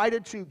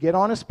decided to get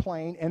on his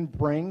plane and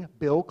bring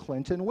Bill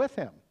Clinton with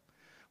him.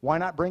 Why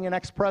not bring an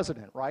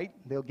ex-president, right?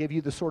 They'll give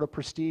you the sort of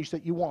prestige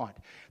that you want.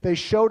 They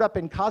showed up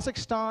in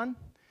Kazakhstan,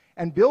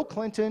 and Bill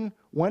Clinton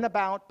went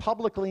about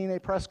publicly in a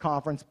press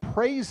conference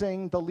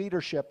praising the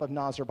leadership of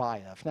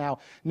Nazarbayev. Now,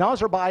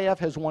 Nazarbayev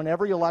has won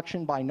every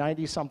election by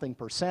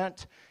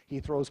 90-something%. He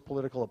throws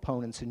political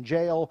opponents in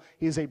jail.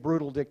 He's a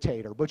brutal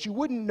dictator. But you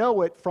wouldn't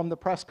know it from the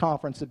press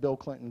conference that Bill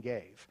Clinton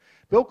gave.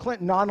 Bill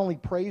Clinton not only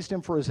praised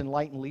him for his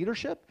enlightened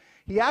leadership,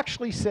 he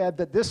actually said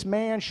that this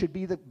man should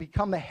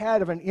become the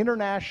head of an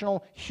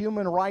international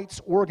human rights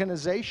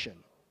organization,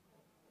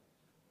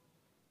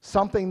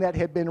 something that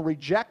had been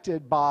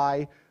rejected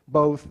by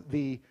both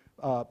the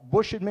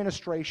Bush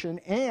administration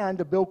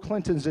and Bill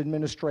Clinton's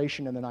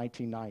administration in the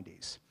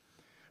 1990s.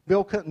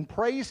 Bill Clinton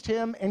praised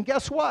him, and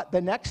guess what?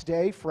 The next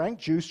day, Frank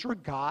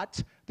Justra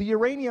got the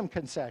uranium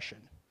concession.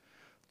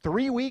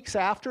 3 weeks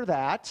after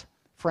that,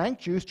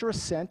 Frank Justra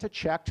sent a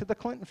check to the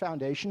Clinton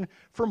Foundation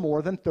for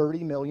more than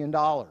 $30 million.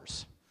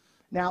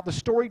 Now, the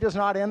story does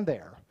not end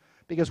there,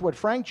 because what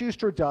Frank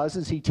Justra does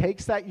is he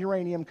takes that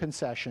uranium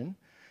concession,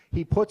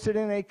 he puts it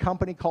in a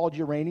company called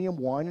Uranium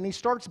One, and he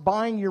starts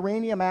buying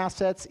uranium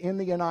assets in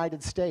the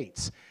United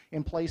States,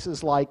 in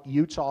places like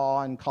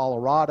Utah and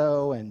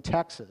Colorado and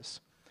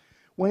Texas.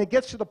 when it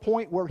gets to the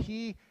point where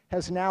he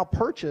has now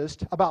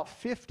purchased about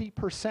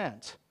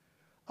 50%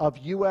 of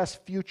U.S.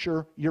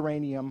 future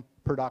uranium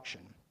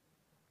production.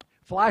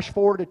 Flash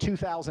forward to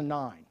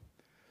 2009.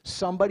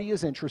 Somebody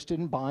is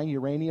interested in buying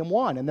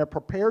uranium-1, and they're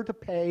prepared to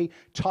pay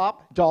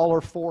top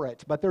dollar for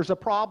it. But there's a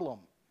problem.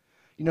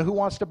 You know who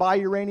wants to buy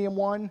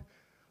uranium-1?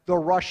 The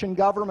Russian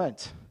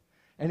government.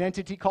 An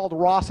entity called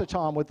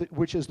Rosatom,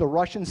 which is the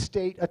Russian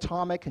State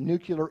Atomic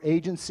Nuclear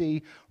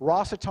Agency.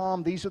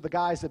 Rosatom, these are the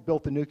guys that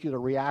built the nuclear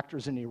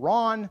reactors in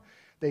Iran.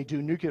 They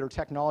do nuclear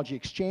technology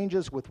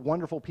exchanges with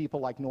wonderful people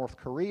like North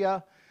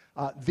Korea.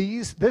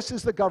 This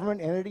is the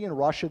government entity in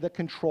Russia that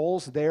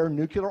controls their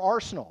nuclear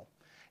arsenal.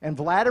 And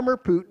Vladimir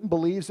Putin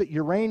believes that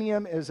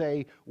uranium is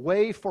a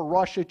way for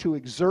Russia to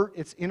exert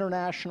its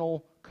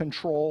international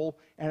control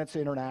and its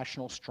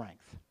international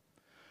strength.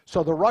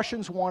 So the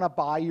Russians want to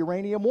buy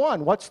uranium-1.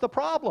 What's the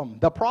problem?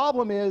 The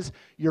problem is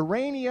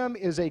uranium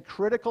is a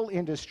critical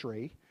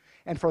industry,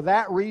 and for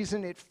that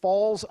reason it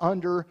falls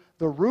under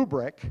the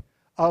rubric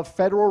of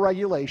federal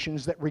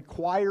regulations that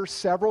require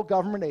several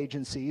government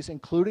agencies,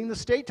 including the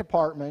State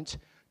Department,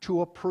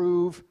 to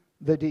approve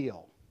the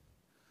deal.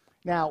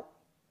 Now,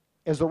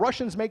 as the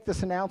Russians make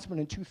this announcement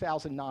in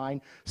 2009,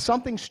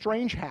 something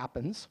strange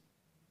happens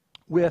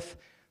with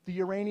the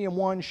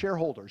Uranium-1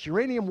 shareholders.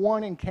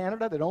 Uranium-1 in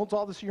Canada that owns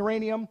all this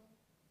uranium,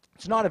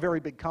 it's not a very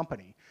big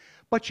company.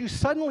 But you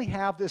suddenly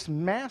have this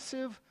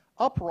massive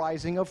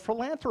uprising of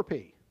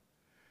philanthropy.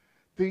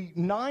 The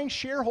 9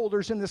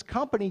 shareholders in this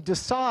company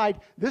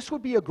decide this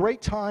would be a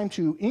great time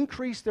to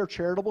increase their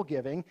charitable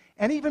giving,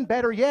 and even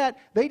better yet,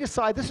 they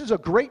decide this is a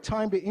great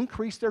time to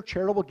increase their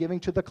charitable giving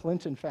to the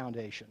Clinton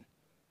Foundation.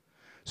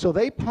 So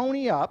they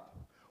pony up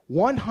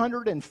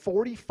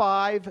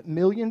 $145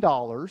 million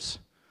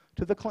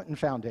to the Clinton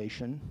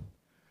Foundation,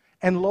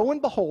 and lo and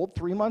behold,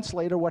 3 months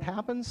later, what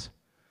happens?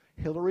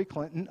 Hillary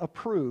Clinton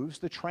approves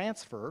the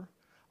transfer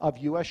of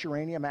U.S.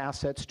 uranium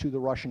assets to the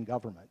Russian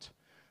government.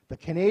 The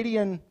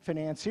Canadian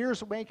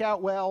financiers make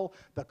out well,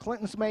 the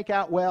Clintons make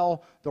out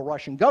well, the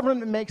Russian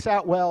government makes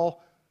out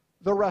well,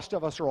 the rest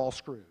of us are all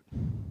screwed.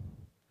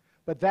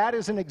 But that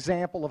is an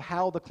example of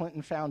how the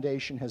Clinton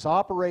Foundation has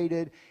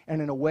operated,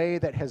 and in a way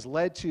that has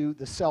led to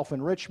the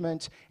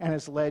self-enrichment and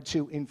has led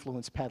to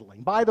influence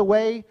peddling. By the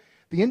way,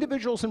 the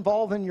individuals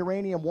involved in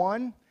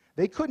Uranium-1,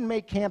 they couldn't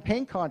make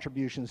campaign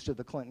contributions to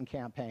the Clinton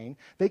campaign.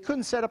 They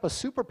couldn't set up a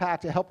super PAC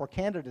to help her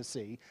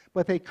candidacy,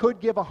 but they could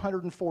give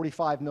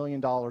 $145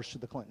 million to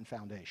the Clinton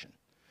Foundation.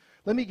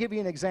 Let me give you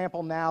an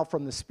example now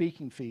from the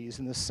speaking fees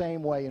in the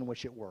same way in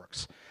which it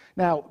works.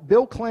 Now,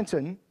 Bill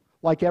Clinton,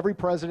 like every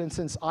president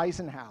since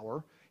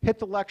Eisenhower, hit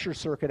the lecture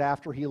circuit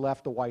after he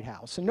left the White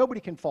House. And nobody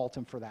can fault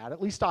him for that.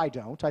 At least I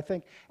don't. I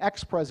think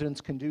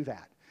ex-presidents can do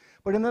that.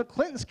 But in the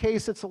Clintons'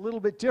 case, it's a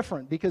little bit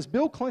different because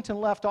Bill Clinton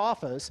left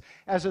office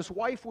as his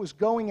wife was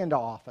going into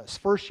office.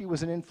 First, she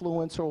was an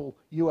influential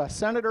U.S.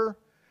 senator.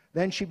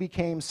 Then she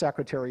became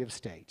Secretary of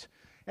State.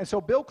 And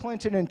so Bill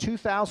Clinton in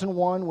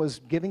 2001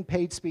 was giving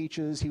paid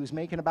speeches. He was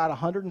making about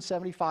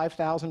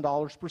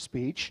 $175,000 per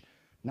speech.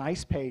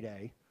 Nice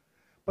payday.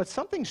 But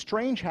something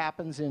strange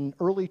happens in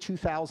early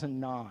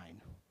 2009.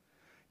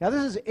 Now,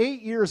 this is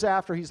 8 years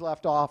after he's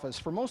left office.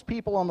 For most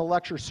people on the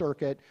lecture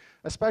circuit,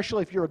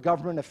 especially if you're a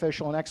government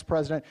official, an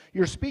ex-president,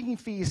 your speaking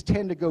fees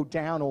tend to go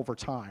down over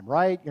time,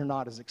 right? You're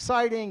not as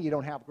exciting. You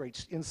don't have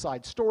great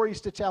inside stories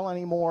to tell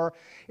anymore.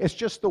 It's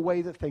just the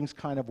way that things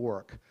kind of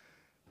work.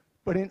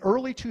 But in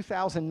early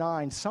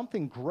 2009,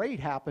 something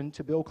great happened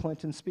to Bill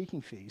Clinton's speaking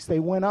fees.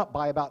 They went up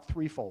by about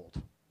threefold.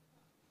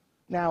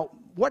 Now,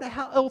 what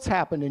else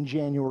happened in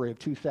January of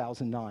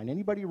 2009?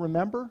 Anybody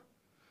remember?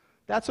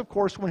 That's, of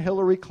course, when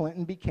Hillary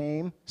Clinton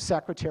became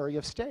Secretary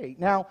of State.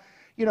 Now,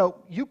 you know,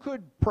 you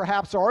could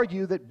perhaps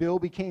argue that Bill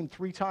became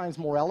 3 times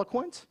more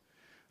eloquent,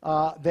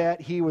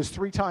 that he was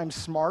 3 times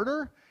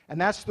smarter, and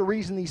that's the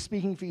reason these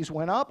speaking fees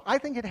went up. I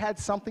think it had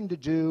something to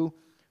do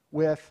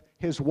with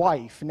his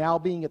wife now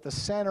being at the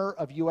center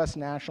of U.S.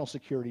 national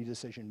security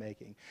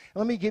decision-making.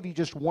 Let me give you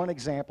just one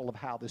example of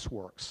how this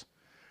works.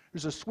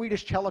 There's a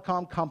Swedish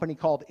telecom company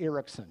called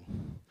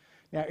Ericsson.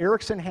 Now,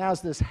 Ericsson has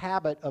this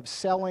habit of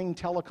selling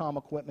telecom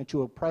equipment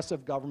to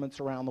oppressive governments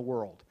around the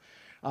world.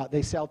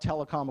 They sell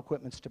telecom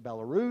equipments to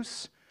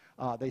Belarus,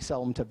 they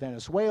sell them to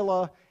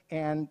Venezuela,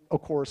 and,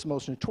 of course,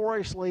 most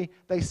notoriously,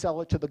 they sell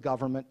it to the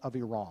government of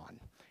Iran.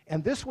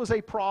 And this was a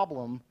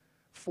problem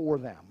for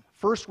them,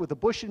 first with the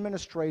Bush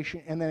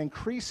administration, and then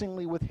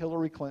increasingly with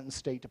Hillary Clinton's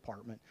State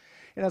Department.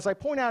 And as I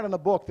point out in the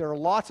book, there are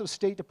lots of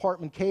State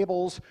Department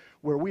cables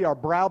where we are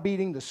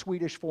browbeating the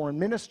Swedish foreign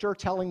minister,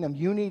 telling them,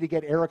 you need to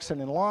get Ericsson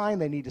in line.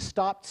 They need to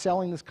stop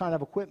selling this kind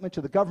of equipment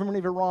to the government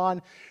of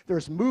Iran.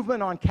 There's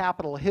movement on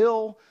Capitol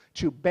Hill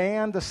to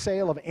ban the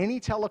sale of any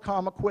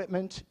telecom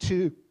equipment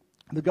to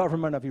the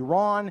government of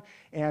Iran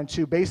and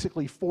to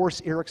basically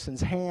force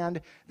Ericsson's hand.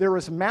 There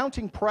is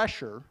mounting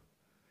pressure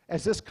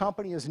as this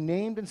company is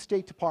named in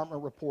State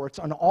Department reports,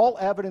 and all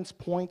evidence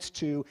points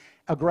to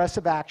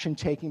aggressive action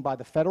taken by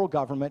the federal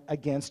government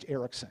against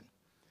Ericsson.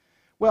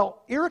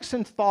 Well,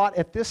 Ericsson thought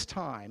at this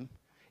time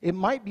it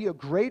might be a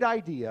great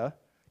idea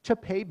to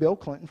pay Bill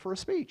Clinton for a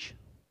speech.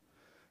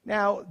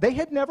 Now, they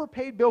had never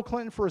paid Bill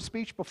Clinton for a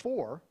speech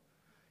before.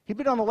 He'd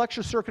been on the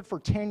lecture circuit for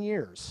 10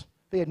 years.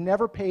 They had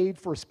never paid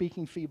for a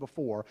speaking fee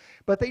before,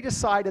 but they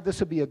decided this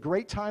would be a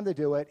great time to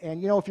do it,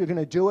 and you know, if you're going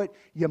to do it,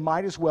 you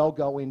might as well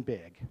go in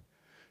big.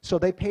 So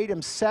they paid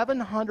him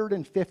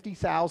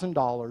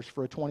 $750,000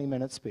 for a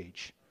 20-minute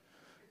speech.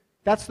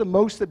 That's the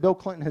most that Bill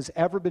Clinton has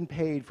ever been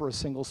paid for a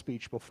single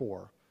speech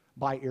before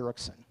by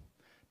Erickson.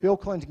 Bill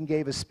Clinton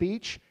gave a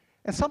speech,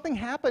 and something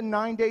happened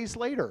 9 days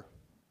later.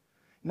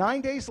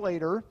 9 days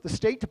later, the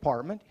State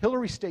Department,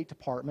 Hillary's State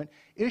Department,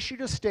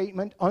 issued a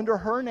statement under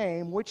her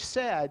name which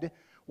said,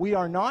 we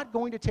are not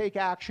going to take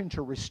action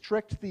to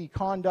restrict the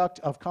conduct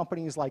of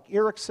companies like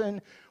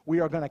Erickson. We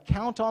are going to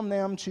count on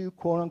them to,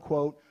 quote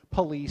unquote,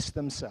 police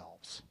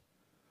themselves,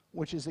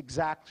 which is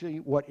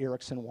exactly what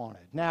Erickson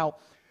wanted. Now,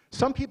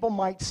 some people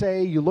might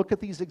say, you look at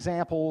these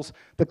examples,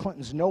 the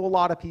Clintons know a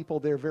lot of people,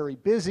 they're very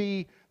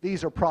busy,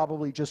 these are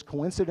probably just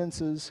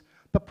coincidences.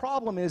 The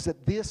problem is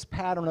that this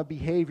pattern of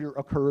behavior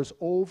occurs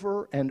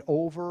over and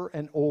over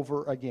and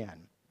over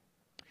again.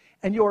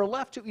 And you are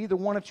left to either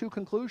one of two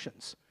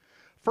conclusions.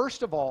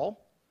 First of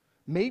all,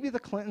 maybe the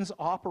Clintons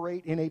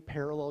operate in a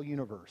parallel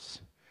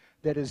universe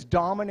that is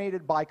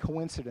dominated by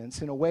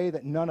coincidence in a way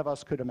that none of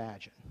us could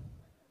imagine.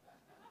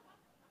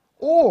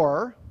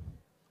 Or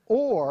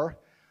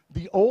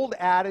the old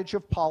adage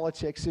of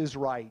politics is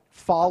right,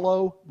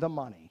 follow the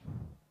money.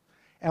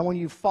 And when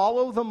you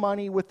follow the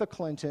money with the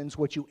Clintons,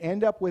 what you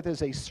end up with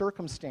is a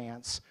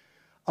circumstance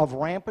of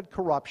rampant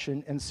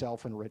corruption and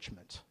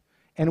self-enrichment.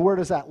 And where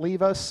does that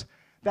leave us?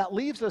 That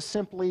leaves us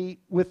simply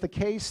with the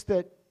case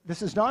that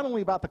this is not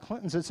only about the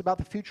Clintons, it's about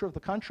the future of the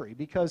country.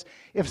 Because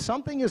if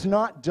something is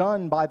not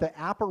done by the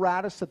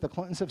apparatus that the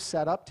Clintons have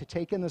set up to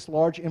take in this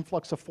large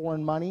influx of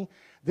foreign money,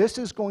 this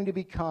is going to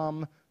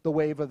become the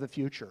wave of the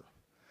future.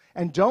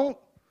 And don't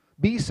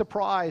be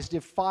surprised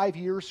if 5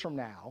 years from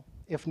now,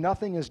 if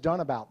nothing is done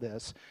about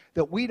this,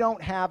 that we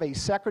don't have a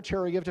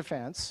Secretary of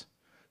Defense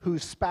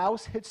whose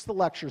spouse hits the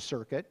lecture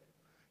circuit,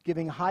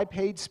 giving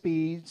high-paid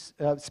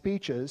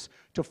speeches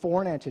to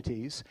foreign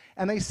entities,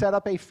 and they set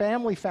up a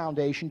family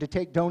foundation to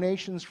take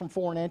donations from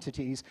foreign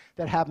entities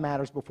that have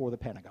matters before the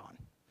Pentagon.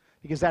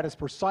 Because that is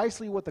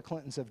precisely what the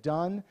Clintons have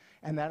done,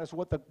 and that is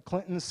what the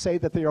Clintons say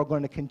that they are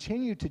going to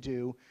continue to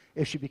do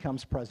if she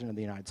becomes President of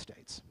the United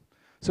States.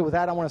 So with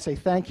that, I want to say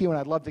thank you, and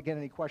I'd love to get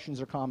any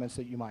questions or comments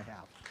that you might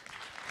have.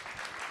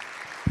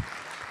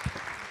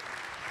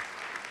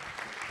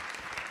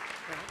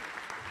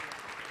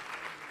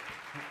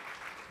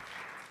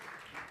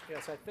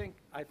 Yes,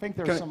 I think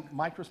there's some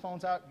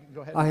microphones out. You can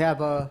go ahead. I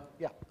have a.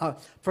 Yeah.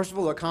 First of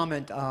all, a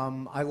comment.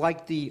 I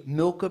like the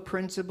Milka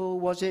principle,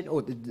 was it,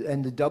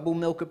 and the double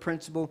Milka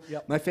principle.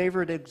 Yep. My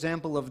favorite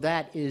example of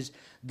that is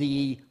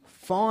the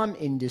farm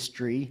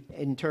industry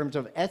in terms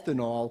of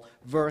ethanol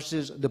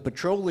versus the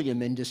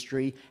petroleum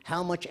industry.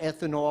 How much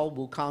ethanol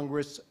will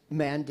Congress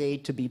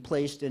mandate to be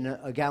placed in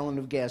a gallon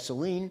of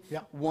gasoline?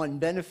 Yep. One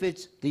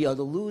benefits, the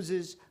other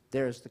loses.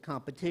 There's the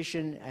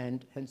competition,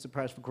 and hence the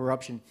price for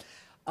corruption.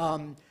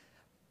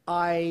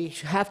 I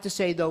have to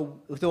say, though,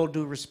 with all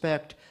due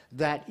respect,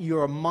 that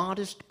your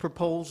modest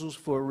proposals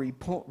for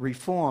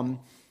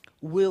reform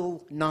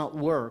will not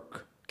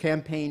work.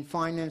 Campaign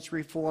finance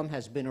reform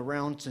has been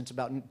around since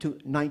about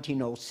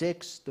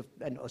 1906,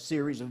 and a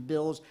series of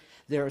bills.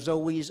 There's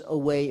always a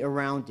way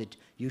around it.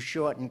 You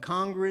shorten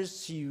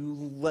Congress,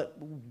 you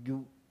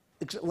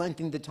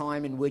lengthen the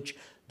time in which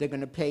they're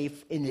going to pay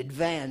in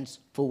advance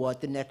for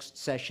what the next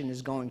session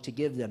is going to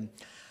give them.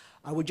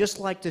 I would just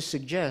like to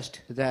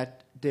suggest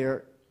that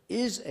there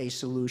is a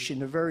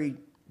solution, a very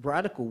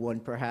radical one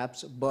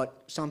perhaps,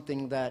 but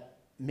something that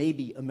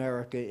maybe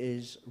America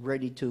is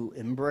ready to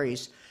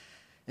embrace,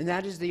 and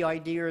that is the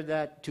idea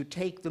that to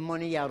take the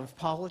money out of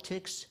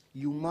politics,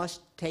 you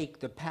must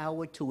take the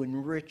power to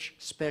enrich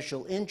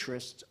special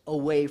interests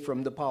away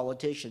from the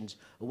politicians,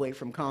 away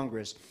from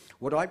Congress.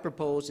 What I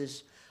propose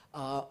is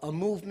a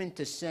movement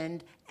to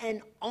send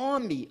an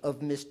army of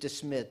Mr.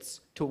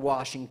 Smiths to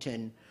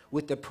Washington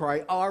with the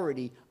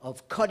priority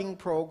of cutting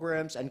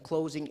programs and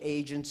closing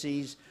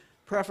agencies,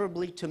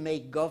 preferably to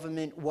make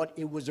government what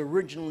it was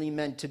originally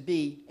meant to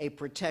be, a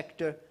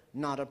protector,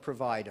 not a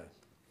provider.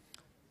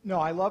 No,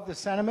 I love the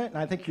sentiment, and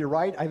I think you're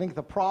right. I think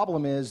the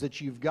problem is that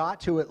you've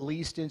got to at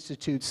least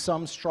institute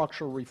some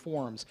structural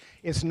reforms.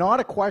 It's not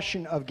a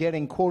question of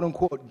getting,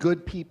 quote-unquote,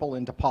 good people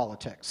into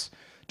politics.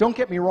 Don't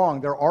get me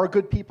wrong, there are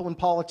good people in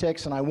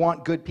politics, and I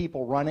want good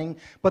people running,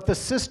 but the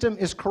system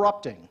is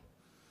corrupting.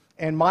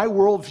 And my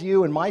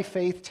worldview and my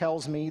faith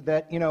tells me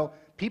that, you know,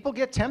 people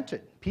get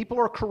tempted. People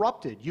are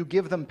corrupted. You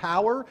give them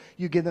power,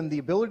 you give them the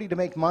ability to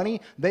make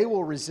money, they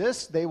will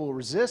resist, they will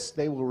resist,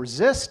 they will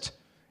resist,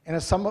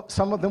 and some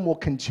of them will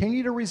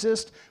continue to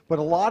resist, but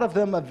a lot of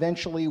them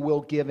eventually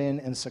will give in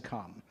and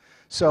succumb.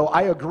 So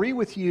I agree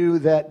with you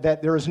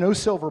that there is no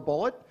silver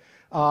bullet,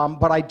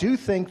 but I do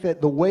think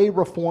that the way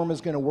reform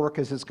is going to work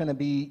is it's going to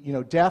be, you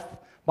know, death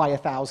by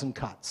 1,000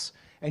 cuts.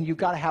 And you've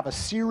got to have a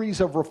series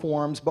of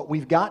reforms, but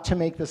we've got to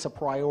make this a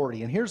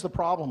priority. And here's the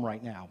problem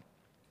right now.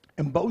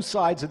 And both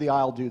sides of the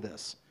aisle do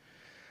this.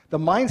 The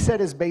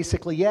mindset is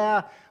basically,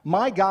 yeah,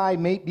 my guy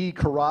may be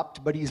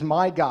corrupt, but he's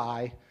my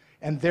guy,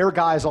 and their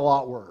guy's a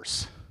lot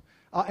worse.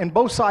 And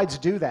both sides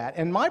do that.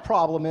 And my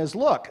problem is,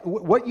 look,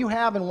 what you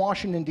have in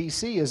Washington,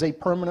 D.C. is a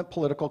permanent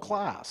political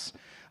class.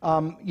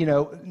 You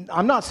know,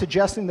 I'm not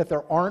suggesting that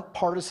there aren't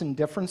partisan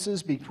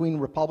differences between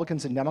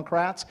Republicans and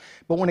Democrats,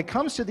 but when it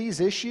comes to these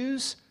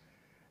issues,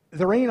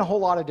 there ain't a whole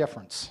lot of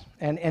difference.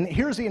 And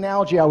here's the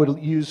analogy I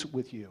would use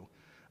with you.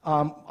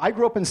 I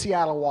grew up in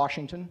Seattle,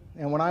 Washington,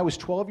 and when I was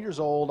 12 years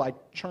old, I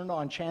turned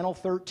on Channel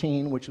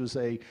 13, which was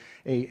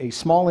a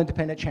small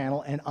independent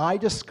channel, and I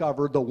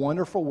discovered the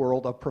wonderful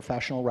world of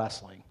professional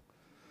wrestling.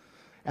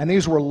 And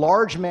these were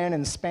large men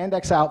in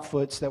spandex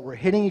outfits that were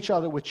hitting each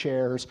other with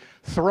chairs,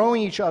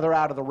 throwing each other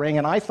out of the ring,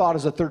 and I thought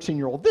as a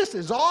 13-year-old, this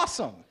is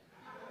awesome.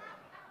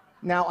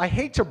 Now, I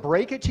hate to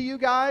break it to you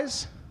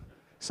guys,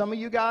 some of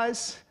you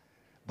guys,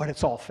 but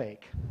it's all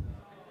fake.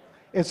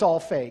 It's all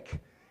fake.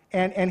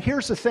 And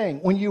here's the thing,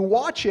 when you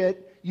watch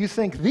it, you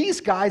think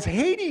these guys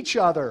hate each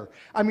other.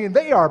 I mean,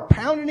 they are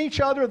pounding each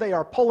other, they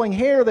are pulling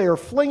hair, they are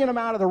flinging them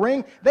out of the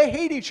ring. They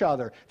hate each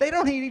other. They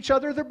don't hate each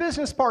other, they're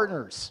business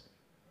partners.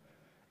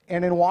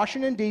 And in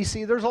Washington,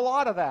 D.C., there's a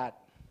lot of that.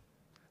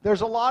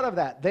 There's a lot of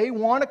that. They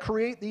want to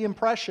create the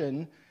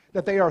impression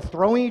that they are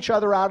throwing each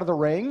other out of the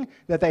ring,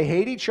 that they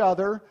hate each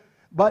other,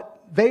 but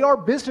they are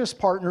business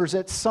partners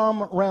at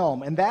some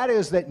realm, and that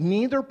is that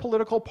neither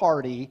political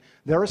party,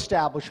 their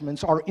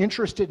establishments, are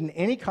interested in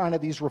any kind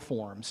of these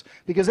reforms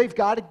because they've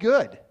got it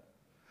good.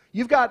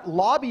 You've got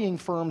lobbying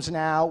firms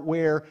now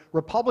where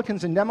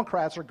Republicans and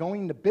Democrats are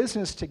going into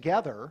business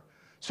together,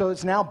 so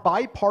it's now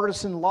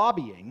bipartisan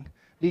lobbying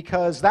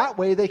because that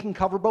way they can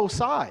cover both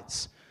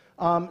sides.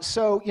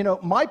 So, you know,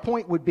 my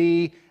point would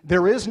be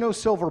there is no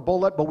silver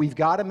bullet, but we've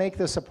got to make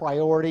this a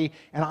priority,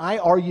 and I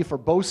argue for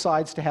both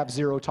sides to have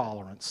zero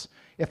tolerance.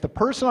 If the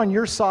person on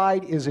your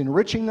side is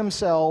enriching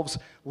themselves,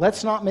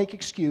 let's not make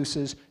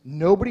excuses.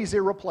 Nobody's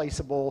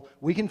irreplaceable.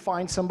 We can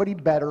find somebody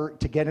better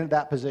to get into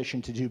that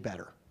position to do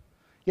better.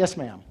 Yes,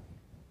 ma'am.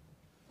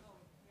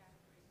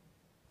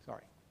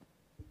 Sorry.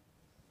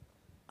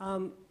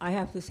 I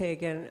have to say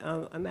again,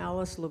 I'm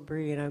Alice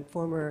Labrie, and I'm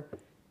former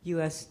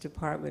U.S.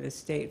 Department of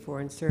State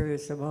Foreign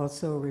Service. I'm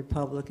also a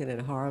Republican in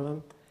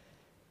Harlem.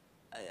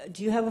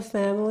 Do you have a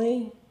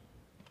family?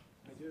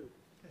 I do.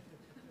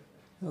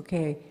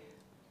 Okay.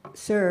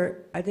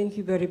 Sir, I think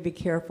you better be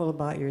careful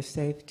about your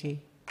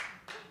safety.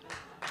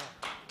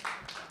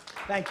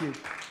 Thank you.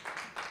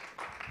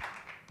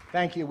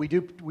 Thank you. We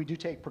do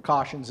take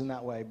precautions in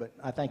that way, but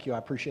I thank you. I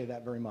appreciate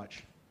that very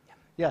much.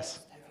 Yes?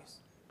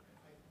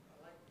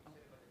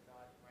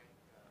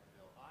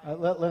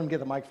 Let him get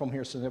the microphone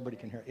here so everybody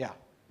can hear it. Yeah.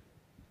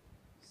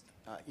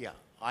 Yeah,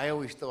 I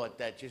always thought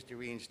that just a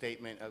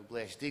reinstatement of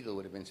Glass-Steagall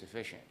would have been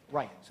sufficient.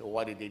 Right. So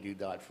why did they do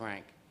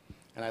Dodd-Frank?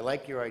 And I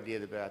like your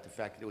idea about the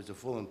fact that it was a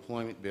full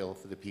employment bill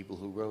for the people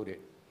who wrote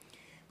it.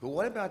 But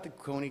what about the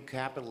crony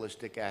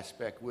capitalistic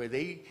aspect where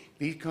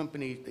these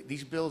companies,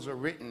 these bills are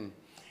written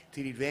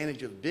to the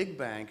advantage of big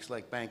banks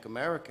like Bank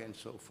America and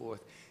so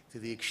forth, to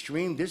the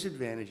extreme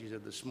disadvantages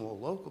of the small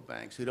local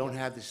banks who don't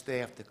have the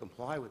staff to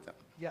comply with them?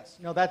 Yes,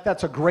 no,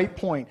 that's a great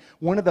point.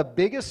 One of the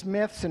biggest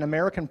myths in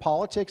American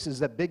politics is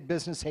that big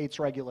business hates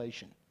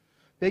regulation.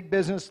 Big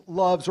business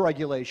loves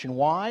regulation.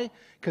 Why?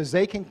 Because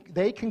they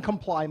can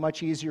comply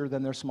much easier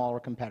than their smaller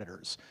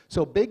competitors.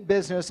 So big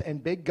business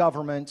and big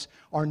government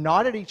are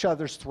not at each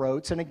other's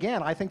throats. And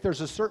again, I think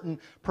there's a certain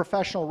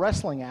professional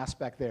wrestling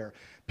aspect there.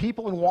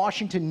 People in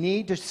Washington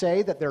need to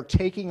say that they're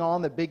taking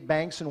on the big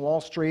banks in Wall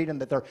Street and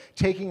that they're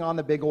taking on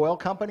the big oil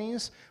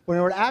companies. When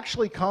it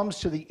actually comes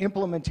to the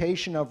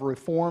implementation of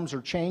reforms or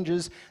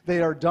changes,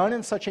 they are done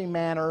in such a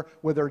manner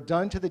where they're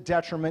done to the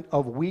detriment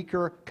of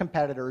weaker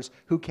competitors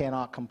who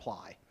cannot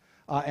comply.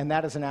 And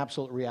that is an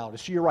absolute reality.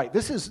 So you're right.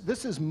 This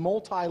is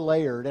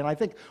multi-layered, and I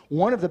think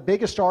one of the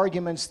biggest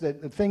arguments the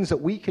things that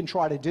we can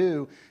try to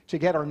do to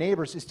get our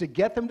neighbors is to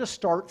get them to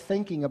start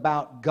thinking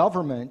about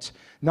government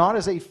not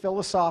as a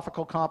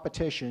philosophical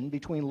competition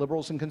between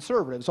liberals and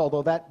conservatives,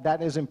 although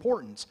that is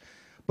important,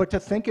 but to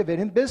think of it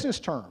in business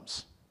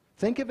terms.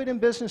 Think of it in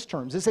business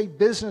terms. It's a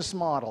business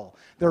model.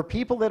 There are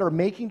people that are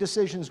making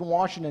decisions in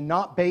Washington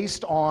not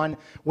based on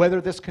whether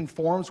this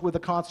conforms with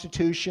the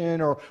Constitution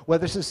or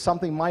whether this is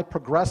something my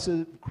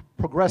progressive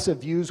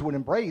views would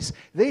embrace.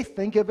 They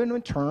think of it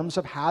in terms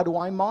of how do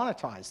I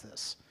monetize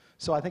this.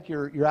 So I think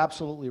you're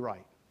absolutely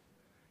right.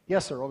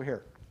 Yes, sir, over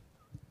here.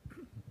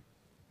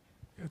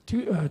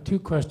 Two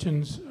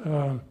questions.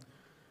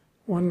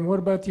 One, what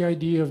about the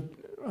idea of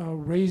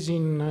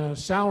raising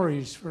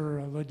salaries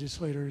for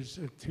legislators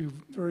to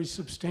very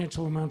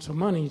substantial amounts of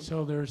money,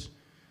 so there's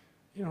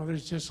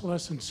just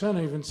less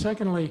incentive? And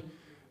secondly,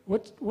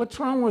 what's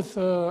wrong with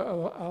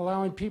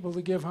allowing people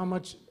to give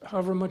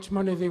however much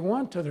money they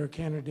want to their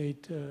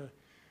candidate?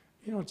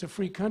 It's a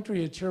free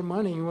country, it's your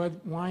money.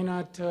 Why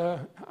not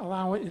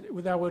allow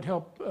it? That would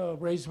help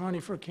raise money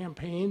for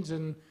campaigns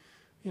and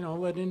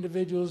let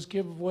individuals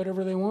give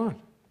whatever they want.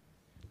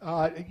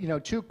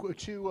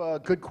 Two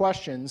good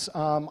questions.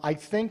 I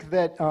think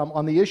that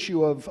on the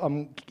issue of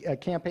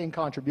campaign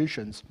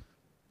contributions,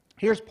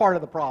 here's part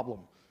of the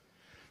problem.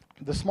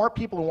 The smart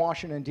people in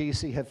Washington,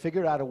 D.C. have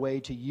figured out a way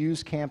to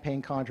use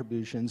campaign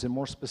contributions, and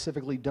more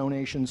specifically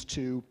donations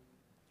to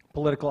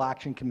political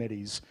action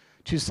committees,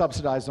 to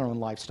subsidize their own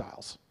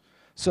lifestyles.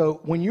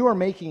 So when you are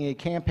making a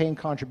campaign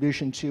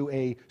contribution to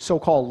a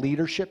so-called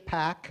leadership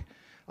PAC,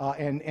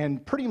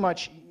 and pretty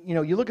much,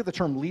 you look at the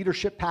term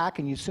leadership PAC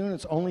and you assume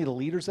it's only the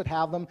leaders that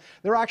have them.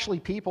 There are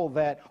actually people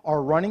that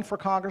are running for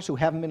Congress who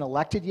haven't been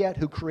elected yet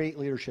who create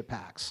leadership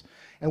PACs.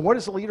 And what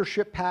does the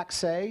leadership PAC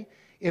say?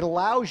 It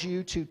allows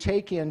you to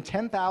take in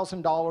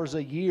 $10,000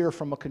 a year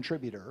from a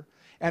contributor,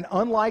 and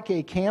unlike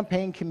a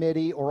campaign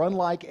committee or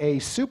unlike a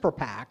super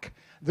PAC,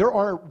 there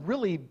are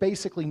really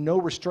basically no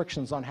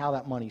restrictions on how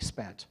that money's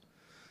spent.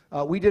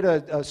 We did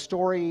a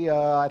story,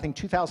 I think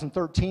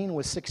 2013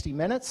 with 60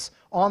 Minutes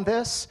on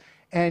this,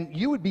 and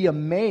you would be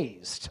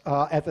amazed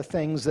at the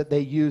things that they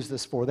use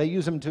this for. They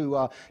use them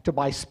to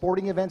buy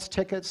sporting events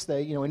tickets.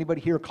 They, anybody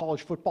here a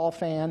college football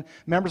fan?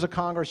 Members of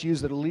Congress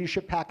use the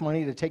leadership PAC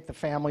money to take the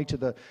family to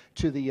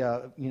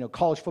the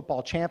college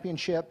football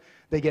championship.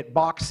 They get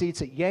box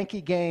seats at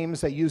Yankee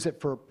games. They use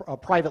it for a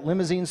private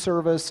limousine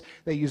service.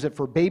 They use it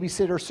for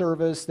babysitter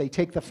service. They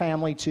take the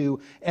family to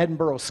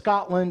Edinburgh,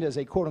 Scotland as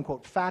a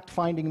quote-unquote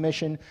fact-finding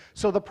mission.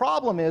 So the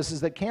problem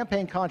is that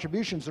campaign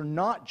contributions are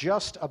not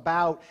just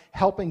about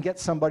helping get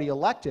somebody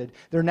elected.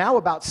 They're now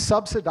about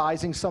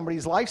subsidizing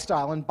somebody's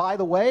lifestyle. And by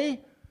the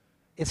way,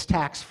 it's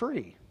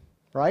tax-free,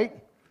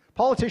 right?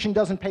 Politician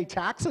doesn't pay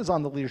taxes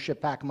on the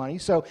leadership PAC money,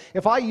 so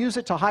if I use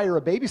it to hire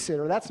a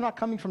babysitter, that's not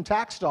coming from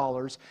tax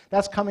dollars,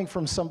 that's coming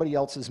from somebody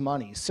else's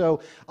money.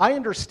 So I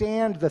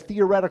understand the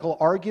theoretical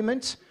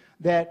argument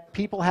that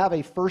people have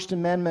a First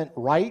Amendment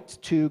right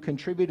to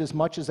contribute as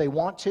much as they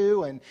want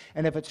to, and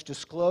if it's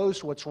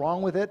disclosed, what's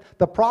wrong with it?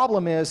 The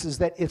problem is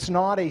that it's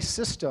not a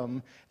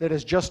system that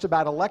is just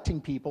about electing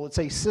people, it's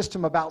a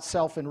system about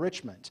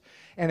self-enrichment.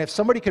 And if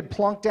somebody could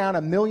plunk down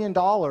 $1 million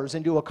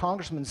into a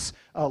congressman's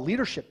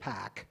leadership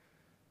PAC,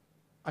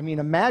 I mean,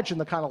 imagine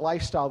the kind of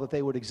lifestyle that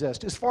they would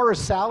exist. As far as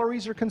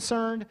salaries are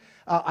concerned,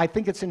 I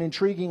think it's an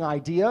intriguing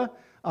idea.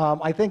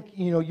 I think,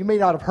 you may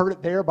not have heard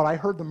it there, but I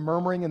heard the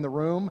murmuring in the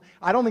room.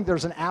 I don't think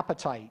there's an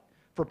appetite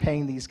for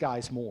paying these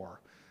guys more.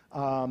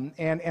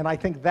 And I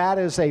think that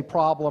is a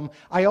problem.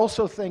 I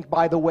also think,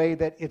 by the way,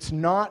 that it's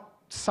not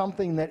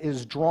something that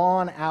is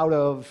drawn out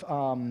of,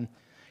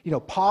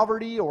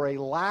 poverty or a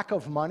lack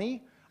of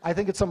money. I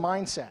think it's a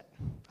mindset.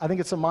 I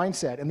think it's a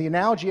mindset. And the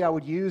analogy I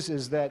would use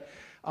is that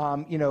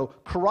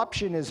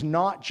corruption is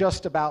not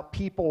just about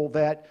people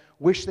that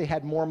wish they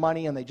had more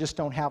money and they just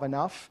don't have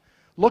enough.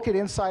 Look at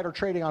insider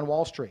trading on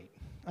Wall Street.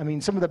 I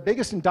mean, some of the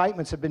biggest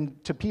indictments have been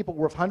to people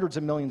worth hundreds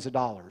of millions of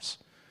dollars.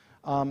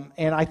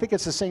 And I think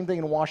it's the same thing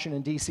in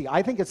Washington, D.C.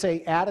 I think it's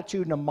an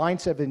attitude and a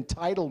mindset of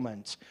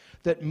entitlement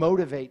that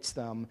motivates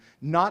them,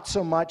 not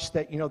so much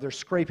that, they're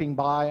scraping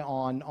by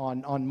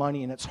on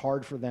money and it's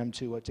hard for them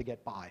to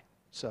get by.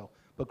 So,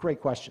 but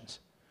great questions.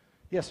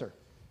 Yes, sir.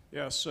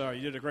 Yes,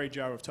 you did a great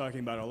job of talking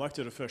about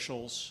elected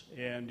officials,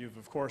 and you've,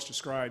 of course,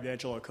 described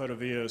Angela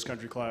Codavilla's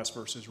country class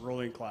versus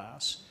ruling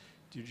class.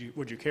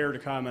 Would you care to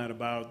comment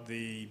about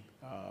the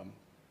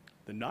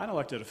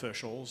non-elected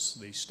officials,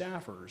 the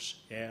staffers,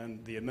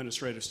 and the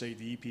administrative state,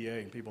 the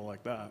EPA, and people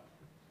like that?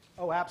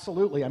 Oh,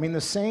 absolutely. I mean, the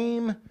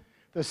same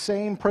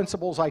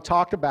principles I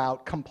talked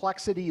about.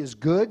 Complexity is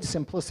good,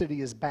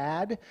 simplicity is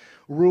bad.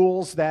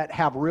 Rules that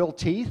have real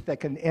teeth, that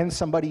can end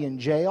somebody in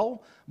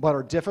jail, but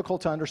are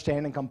difficult to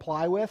understand and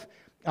comply with.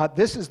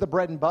 This is the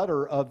bread and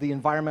butter of the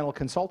environmental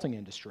consulting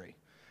industry.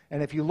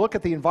 And if you look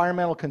at the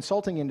environmental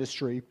consulting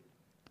industry,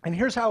 and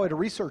here's how I'd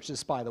research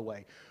this, by the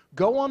way.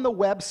 Go on the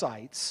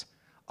websites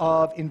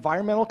of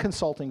environmental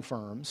consulting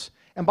firms,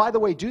 and by the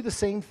way, do the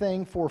same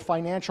thing for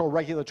financial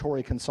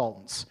regulatory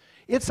consultants.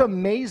 It's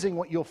amazing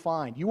what you'll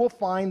find. You will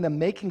find them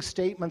making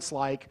statements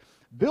like,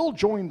 Bill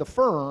joined the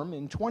firm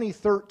in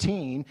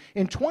 2013.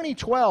 In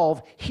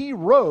 2012, he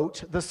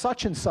wrote the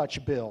such and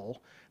such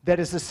bill that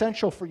is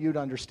essential for you to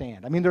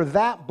understand. I mean, they're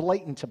that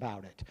blatant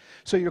about it.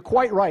 So you're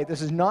quite right.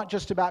 This is not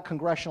just about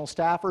congressional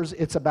staffers.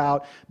 It's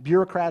about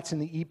bureaucrats in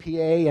the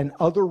EPA and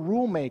other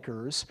rule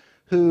makers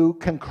who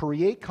can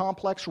create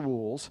complex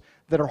rules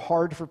that are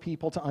hard for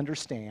people to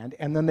understand,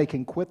 and then they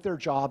can quit their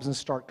jobs and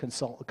start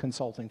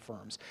consulting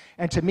firms.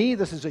 And to me,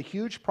 this is a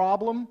huge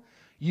problem.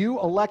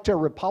 You elect a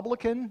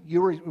Republican,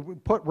 you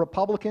put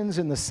Republicans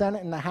in the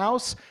Senate and the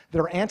House that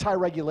are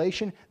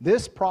anti-regulation.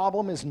 This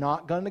problem is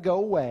not going to go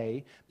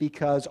away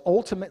because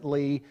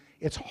ultimately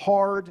it's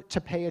hard to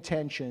pay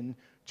attention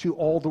to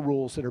all the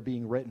rules that are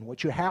being written.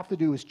 What you have to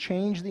do is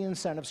change the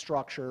incentive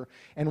structure,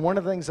 and one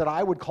of the things that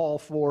I would call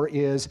for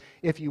is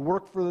if you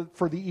work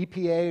for the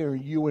EPA or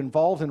you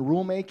involved in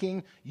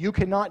rulemaking, you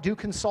cannot do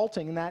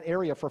consulting in that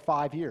area for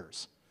 5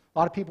 years. A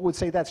lot of people would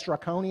say that's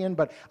draconian,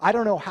 but I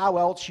don't know how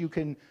else you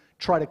can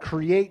try to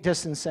create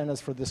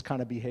disincentives for this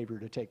kind of behavior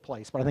to take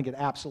place, but I think it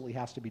absolutely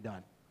has to be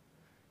done.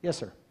 Yes,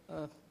 sir.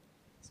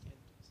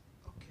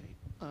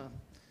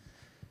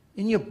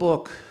 In your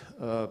book,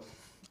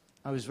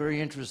 I was very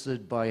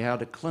interested by how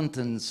the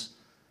Clintons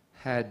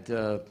had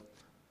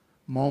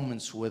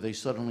moments where they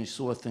suddenly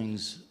saw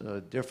things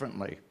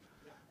differently.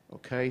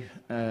 Okay?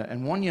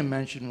 And one you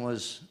mentioned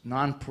was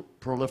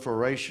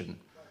non-proliferation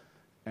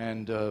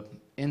and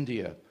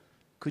India.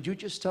 Could you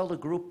just tell the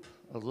group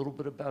a little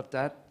bit about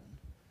that?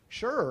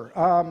 Sure.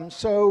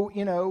 So,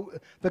 you know,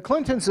 the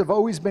Clintons have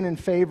always been in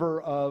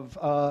favor of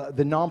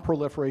the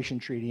Non-Proliferation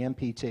Treaty,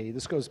 NPT.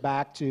 This goes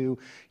back to,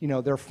 you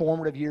know, their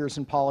formative years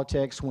in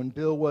politics. When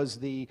Bill was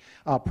the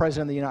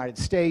president of the United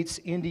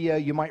States, India,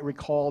 you might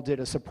recall, did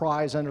a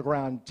surprise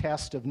underground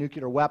test of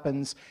nuclear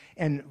weapons,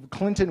 and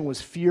Clinton was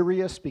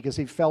furious because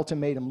he felt it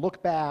made him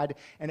look bad,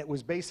 and it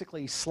was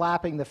basically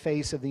slapping the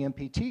face of the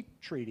NPT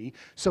treaty.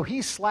 So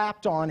he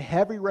slapped on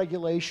heavy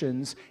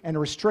regulations and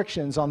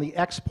restrictions on the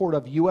export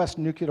of U.S.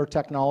 nuclear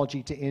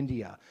technology to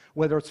India,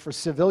 whether it's for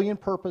civilian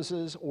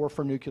purposes or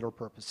for nuclear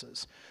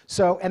purposes.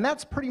 So, and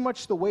that's pretty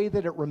much the way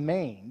that it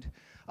remained.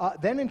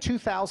 Then in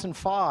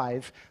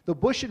 2005, the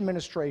Bush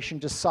administration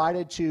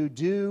decided to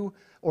do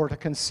or to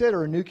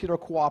consider nuclear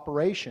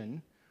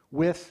cooperation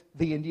with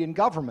the Indian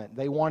government.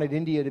 They wanted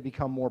India to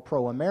become more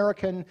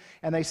pro-American,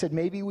 and they said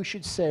maybe we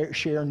should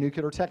share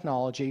nuclear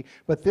technology,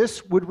 but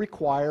this would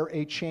require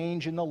a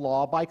change in the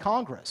law by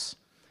Congress.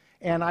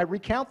 And I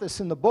recount this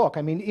in the book.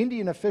 I mean,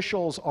 Indian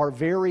officials are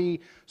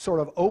very sort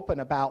of open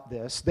about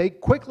this. They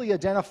quickly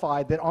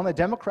identified that on the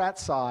Democrat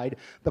side,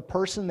 the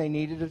person they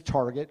needed to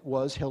target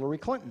was Hillary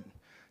Clinton.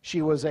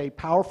 She was a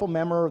powerful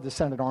member of the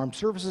Senate Armed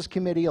Services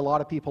Committee. A lot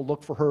of people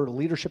looked for her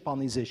leadership on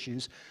these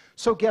issues.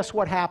 So guess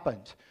what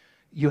happened?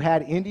 You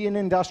had Indian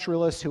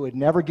industrialists who had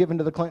never given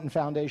to the Clinton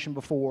Foundation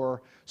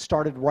before,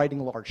 started writing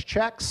large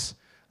checks.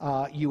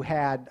 You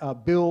had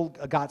Bill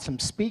got some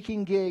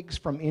speaking gigs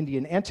from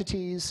Indian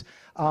entities,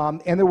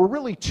 and there were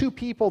really two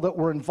people that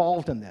were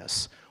involved in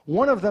this.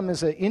 One of them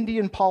is an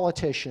Indian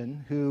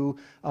politician who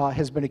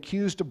has been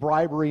accused of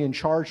bribery and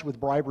charged with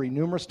bribery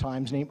numerous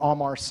times, named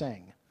Amar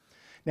Singh.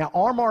 Now,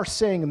 Amar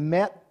Singh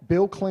met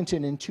Bill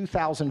Clinton in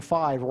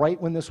 2005, right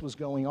when this was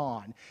going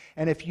on.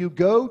 And if you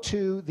go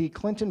to the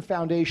Clinton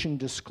Foundation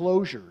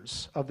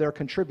disclosures of their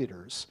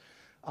contributors,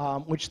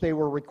 which they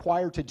were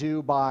required to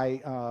do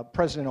by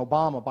President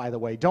Obama, by the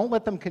way. Don't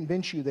let them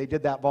convince you they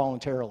did that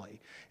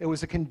voluntarily. It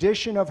was a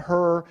condition of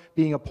her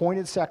being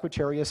appointed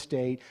Secretary of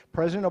State.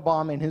 President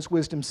Obama, in his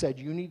wisdom, said,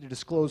 you need to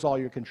disclose all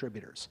your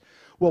contributors.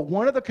 Well,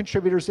 one of the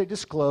contributors they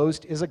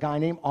disclosed is a guy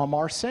named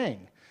Amar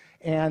Singh.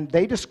 And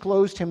they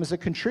disclosed him as a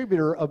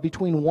contributor of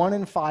between $1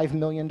 and $5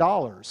 million.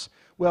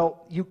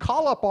 Well, you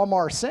call up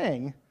Amar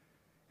Singh,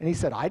 and he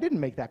said, I didn't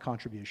make that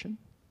contribution.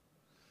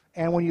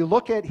 And when you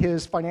look at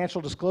his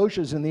financial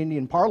disclosures in the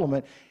Indian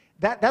Parliament,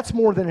 that's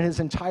more than his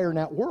entire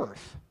net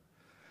worth.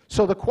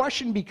 So the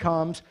question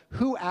becomes,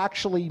 who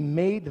actually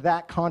made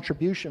that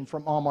contribution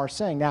from Amar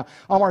Singh? Now,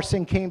 Amar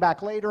Singh came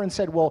back later and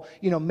said, well,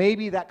 you know,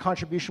 maybe that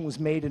contribution was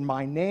made in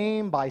my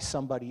name by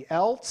somebody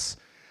else.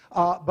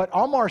 But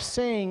Amar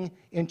Singh,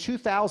 in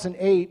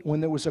 2008,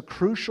 when there was a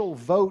crucial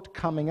vote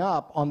coming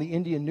up on the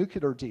Indian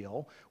nuclear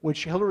deal,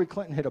 which Hillary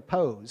Clinton had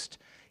opposed,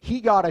 he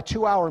got a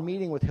 2-hour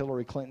meeting with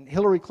Hillary Clinton.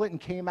 Hillary Clinton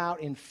came out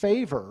in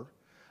favor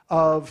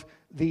of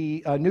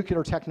the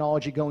nuclear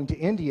technology going to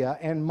India,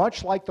 and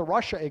much like the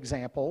Russia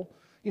example,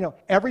 you know,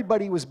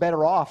 everybody was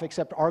better off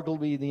except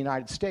arguably the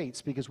United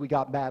States because we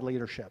got bad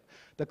leadership.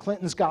 The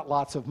Clintons got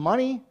lots of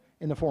money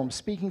in the form of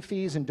speaking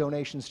fees and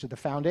donations to the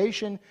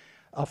foundation.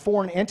 A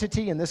foreign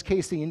entity, in this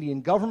case the Indian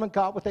government,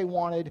 got what they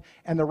wanted,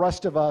 and the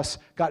rest of us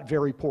got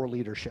very poor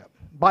leadership.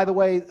 By the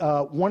way,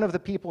 one of the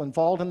people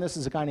involved in this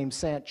is a guy named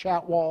Sant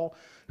Chatwal,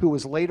 who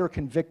was later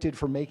convicted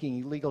for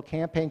making illegal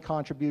campaign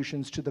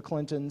contributions to the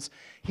Clintons.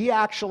 He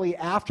actually,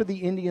 after the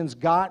Indians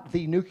got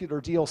the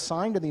nuclear deal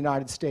signed in the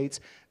United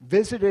States,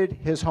 visited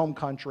his home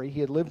country.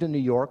 He had lived in New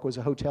York, was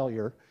a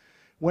hotelier,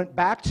 went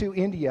back to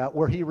India,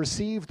 where he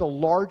received the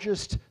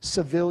largest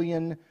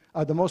civilian,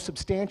 the most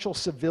substantial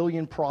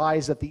civilian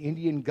prize that the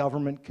Indian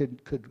government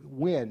could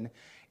win.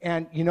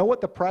 And you know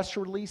what the press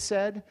release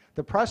said?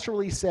 The press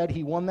release said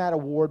he won that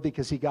award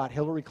because he got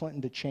Hillary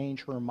Clinton to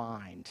change her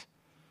mind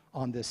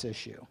on this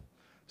issue.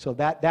 So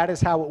that is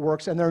how it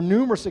works. And there are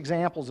numerous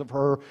examples of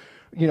her,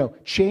 you know,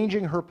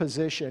 changing her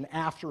position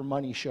after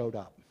money showed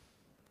up.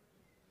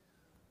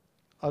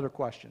 Other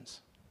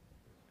questions?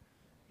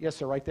 Yes,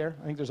 sir, right there.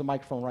 I think there's a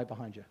microphone right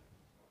behind you.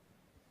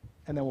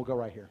 And then we'll go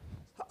right here.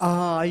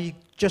 I'd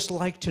just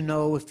like to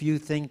know if you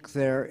think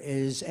there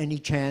is any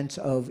chance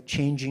of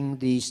changing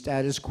the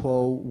status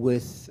quo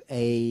with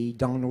a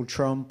Donald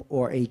Trump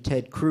or a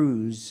Ted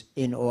Cruz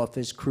in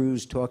office.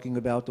 Cruz talking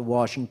about the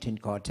Washington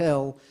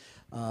cartel,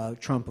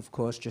 Trump, of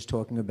course, just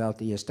talking about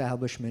the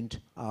establishment,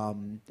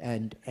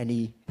 and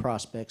any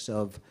prospects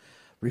of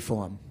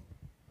reform.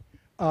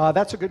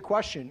 That's a good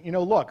question. You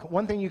know, look,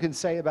 one thing you can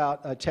say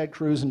about Ted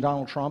Cruz and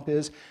Donald Trump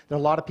is there are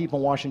a lot of people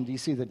in Washington,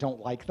 D.C. that don't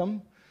like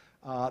them.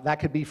 That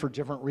could be for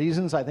different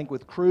reasons. I think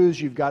with Cruz,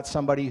 you've got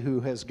somebody who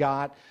has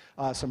got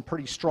some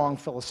pretty strong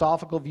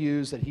philosophical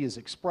views that he has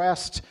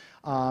expressed.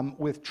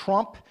 With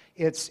Trump,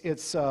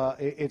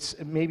 it's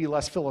maybe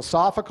less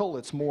philosophical.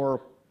 It's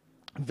more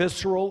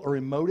visceral or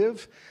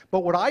emotive.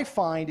 But what I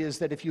find is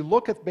that if you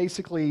look at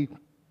basically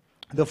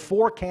the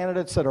four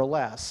candidates that are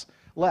left,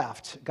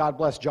 God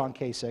bless John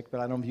Kasich, but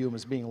I don't view him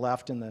as being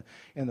left in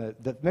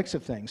the mix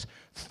of things.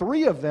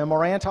 Three of them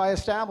are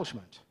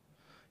anti-establishment.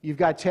 You've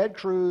got Ted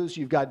Cruz,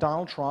 you've got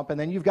Donald Trump, and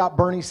then you've got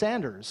Bernie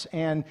Sanders.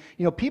 And,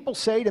 people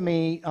say to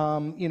me,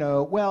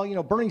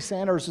 Bernie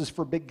Sanders is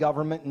for big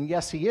government, and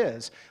yes, he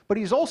is, but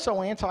he's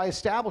also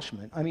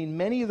anti-establishment. I mean,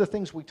 many of the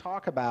things we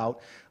talk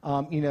about,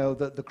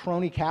 the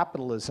crony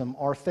capitalism,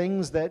 are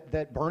things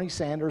that Bernie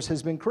Sanders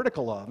has been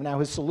critical of. Now,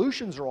 his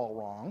solutions are all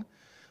wrong,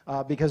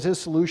 because his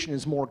solution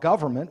is more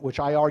government,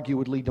 which I argue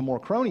would lead to more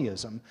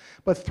cronyism.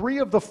 But three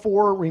of the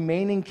four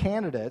remaining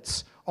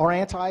candidates are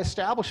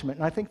anti-establishment,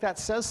 and I think that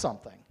says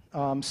something.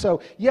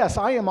 So yes,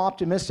 I am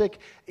optimistic.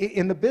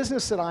 In the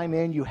business that I'm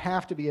in, you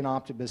have to be an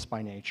optimist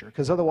by nature,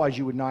 because otherwise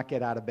you would not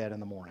get out of bed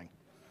in the morning.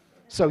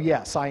 So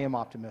yes, I am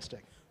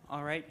optimistic.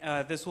 All right,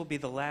 this will be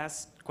the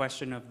last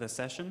question of the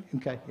session.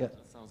 Okay, yeah.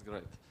 That sounds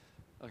great.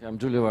 Okay, I'm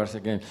Julio Vars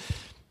again.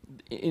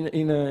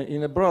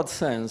 In a broad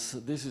sense,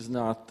 this is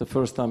not the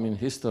first time in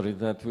history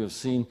that we have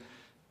seen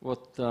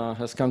what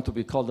has come to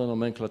be called the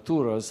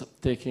nomenclaturas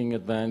taking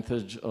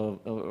advantage of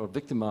or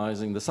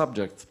victimizing the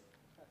subject.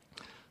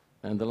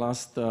 And the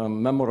last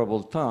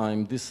memorable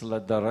time, this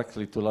led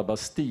directly to La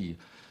Bastille.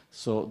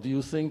 So do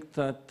you think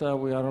that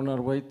we are on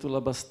our way to La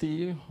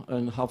Bastille?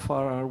 And how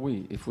far are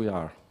we, if we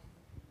are?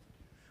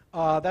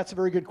 That's a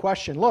very good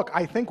question. Look,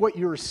 I think what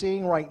you're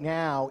seeing right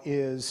now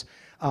is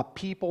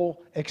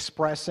people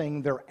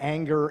expressing their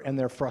anger and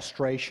their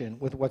frustration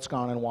with what's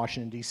gone on in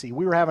Washington, D.C.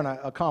 We were having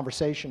a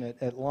conversation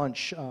at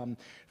lunch,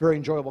 very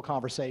enjoyable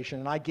conversation,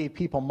 and I gave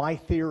people my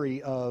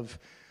theory of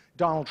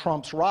Donald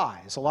Trump's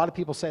rise. A lot of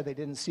people say they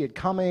didn't see it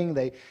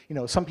coming.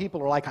 Some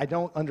people are like, I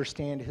don't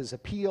understand his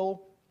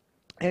appeal.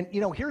 And,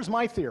 here's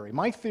my theory.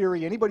 My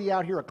theory, anybody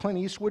out here a Clint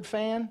Eastwood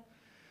fan?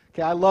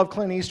 Okay, I love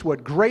Clint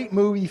Eastwood. Great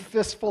movie,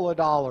 Fistful of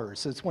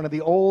Dollars. It's one of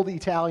the old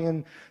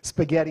Italian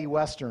spaghetti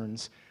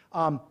westerns.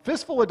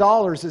 Fistful of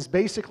Dollars is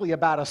basically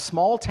about a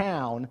small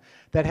town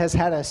that has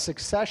had a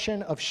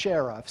succession of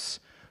sheriffs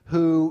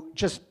who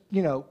just,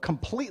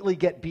 completely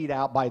get beat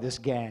out by this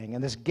gang,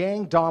 and this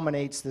gang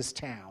dominates this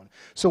town.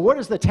 So what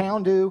does the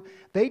town do?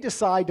 They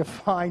decide to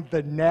find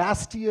the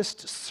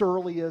nastiest,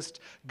 surliest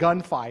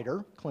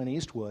gunfighter, Clint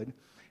Eastwood,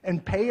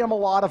 and pay him a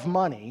lot of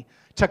money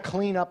to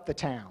clean up the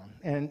town.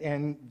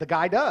 And the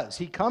guy does.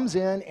 He comes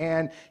in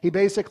and he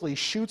basically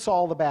shoots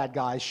all the bad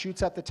guys,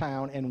 shoots at the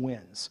town, and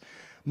wins.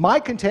 My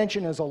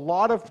contention is a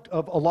lot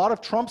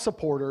of Trump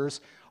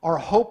supporters are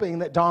hoping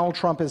that Donald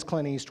Trump is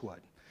Clint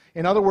Eastwood.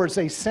 In other words,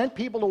 they sent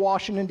people to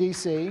Washington,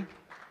 D.C.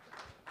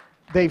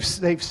 They've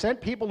sent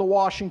people to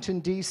Washington,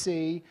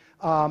 D.C.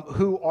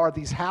 Who are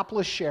these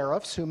hapless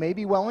sheriffs who may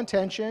be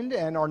well-intentioned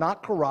and are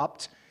not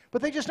corrupt,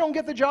 but they just don't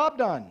get the job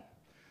done.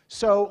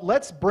 So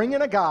let's bring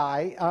in a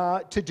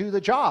guy to do the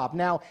job.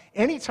 Now,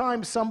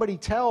 anytime somebody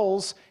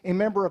tells a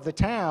member of the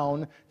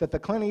town that the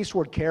Clint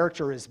Eastwood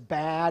character is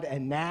bad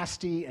and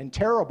nasty and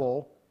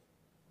terrible,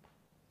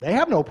 they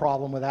have no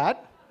problem with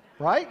that,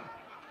 right?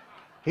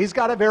 He's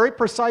got a very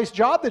precise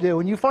job to do,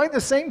 and you find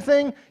the same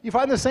thing. You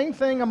find the same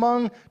thing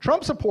among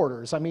Trump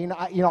supporters. I mean,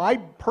 I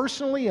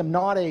personally am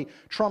not a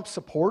Trump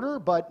supporter,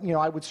 but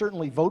I would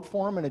certainly vote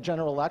for him in a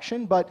general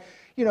election. But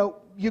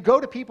you go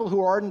to people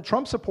who are ardent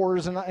Trump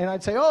supporters, and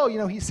I'd say, oh,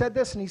 he said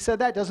this and he said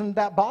that. Doesn't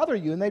that bother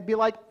you? And they'd be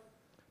like,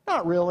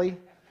 not really.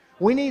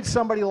 We need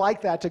somebody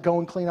like that to go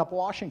and clean up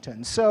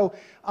Washington. So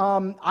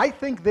I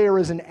think there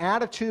is an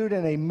attitude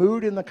and a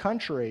mood in the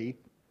country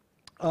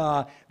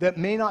that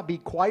may not be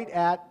quite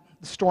at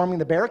storming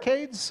the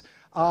barricades,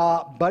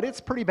 but it's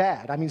pretty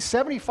bad. I mean,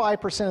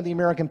 75% of the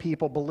American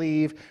people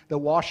believe that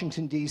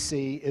Washington,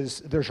 D.C.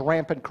 there's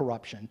rampant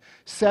corruption.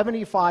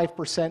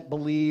 75%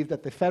 believe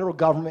that the federal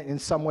government in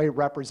some way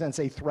represents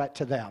a threat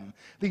to them.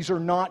 These are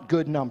not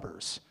good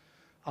numbers.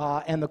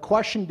 And the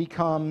question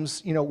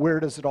becomes, where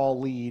does it all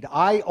lead?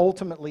 I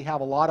ultimately have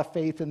a lot of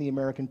faith in the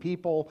American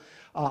people.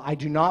 I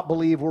do not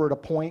believe we're at a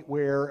point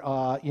where,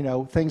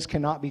 things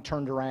cannot be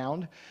turned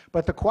around.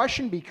 But the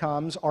question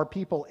becomes, are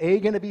people, A,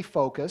 going to be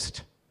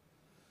focused?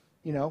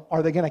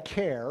 Are they going to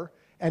care?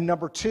 And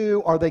number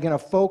two, are they going to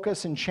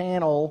focus and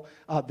channel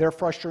their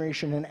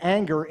frustration and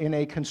anger in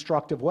a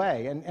constructive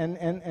way?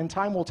 And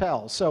time will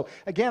tell. So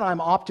again,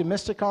 I'm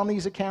optimistic on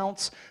these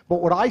accounts,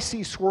 but what I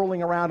see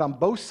swirling around on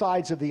both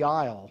sides of the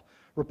aisle,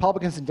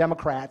 Republicans and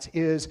Democrats,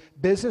 is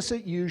business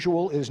as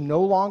usual is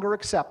no longer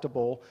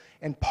acceptable,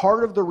 and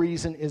part of the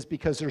reason is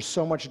because there's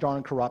so much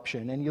darn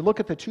corruption. And you look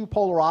at the two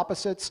polar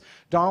opposites,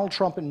 Donald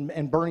Trump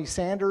and Bernie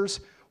Sanders,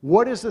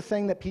 what is the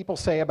thing that people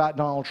say about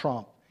Donald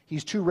Trump?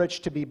 He's too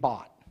rich to be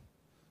bought.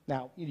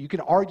 Now, you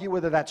can argue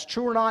whether that's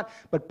true or not,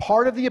 but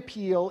part of the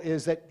appeal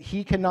is that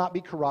he cannot be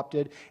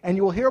corrupted, and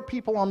you will hear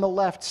people on the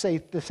left say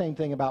the same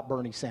thing about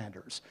Bernie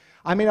Sanders.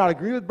 I may not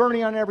agree with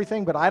Bernie on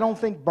everything, but I don't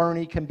think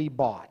Bernie can be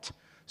bought.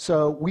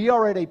 So we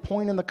are at a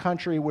point in the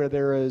country where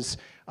there is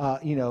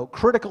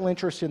critical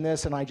interest in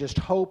this, and I just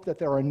hope that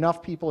there are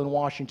enough people in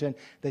Washington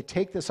that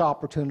take this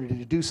opportunity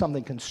to do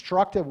something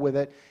constructive with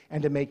it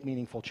and to make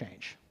meaningful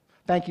change.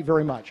 Thank you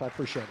very much. I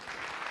appreciate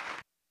it.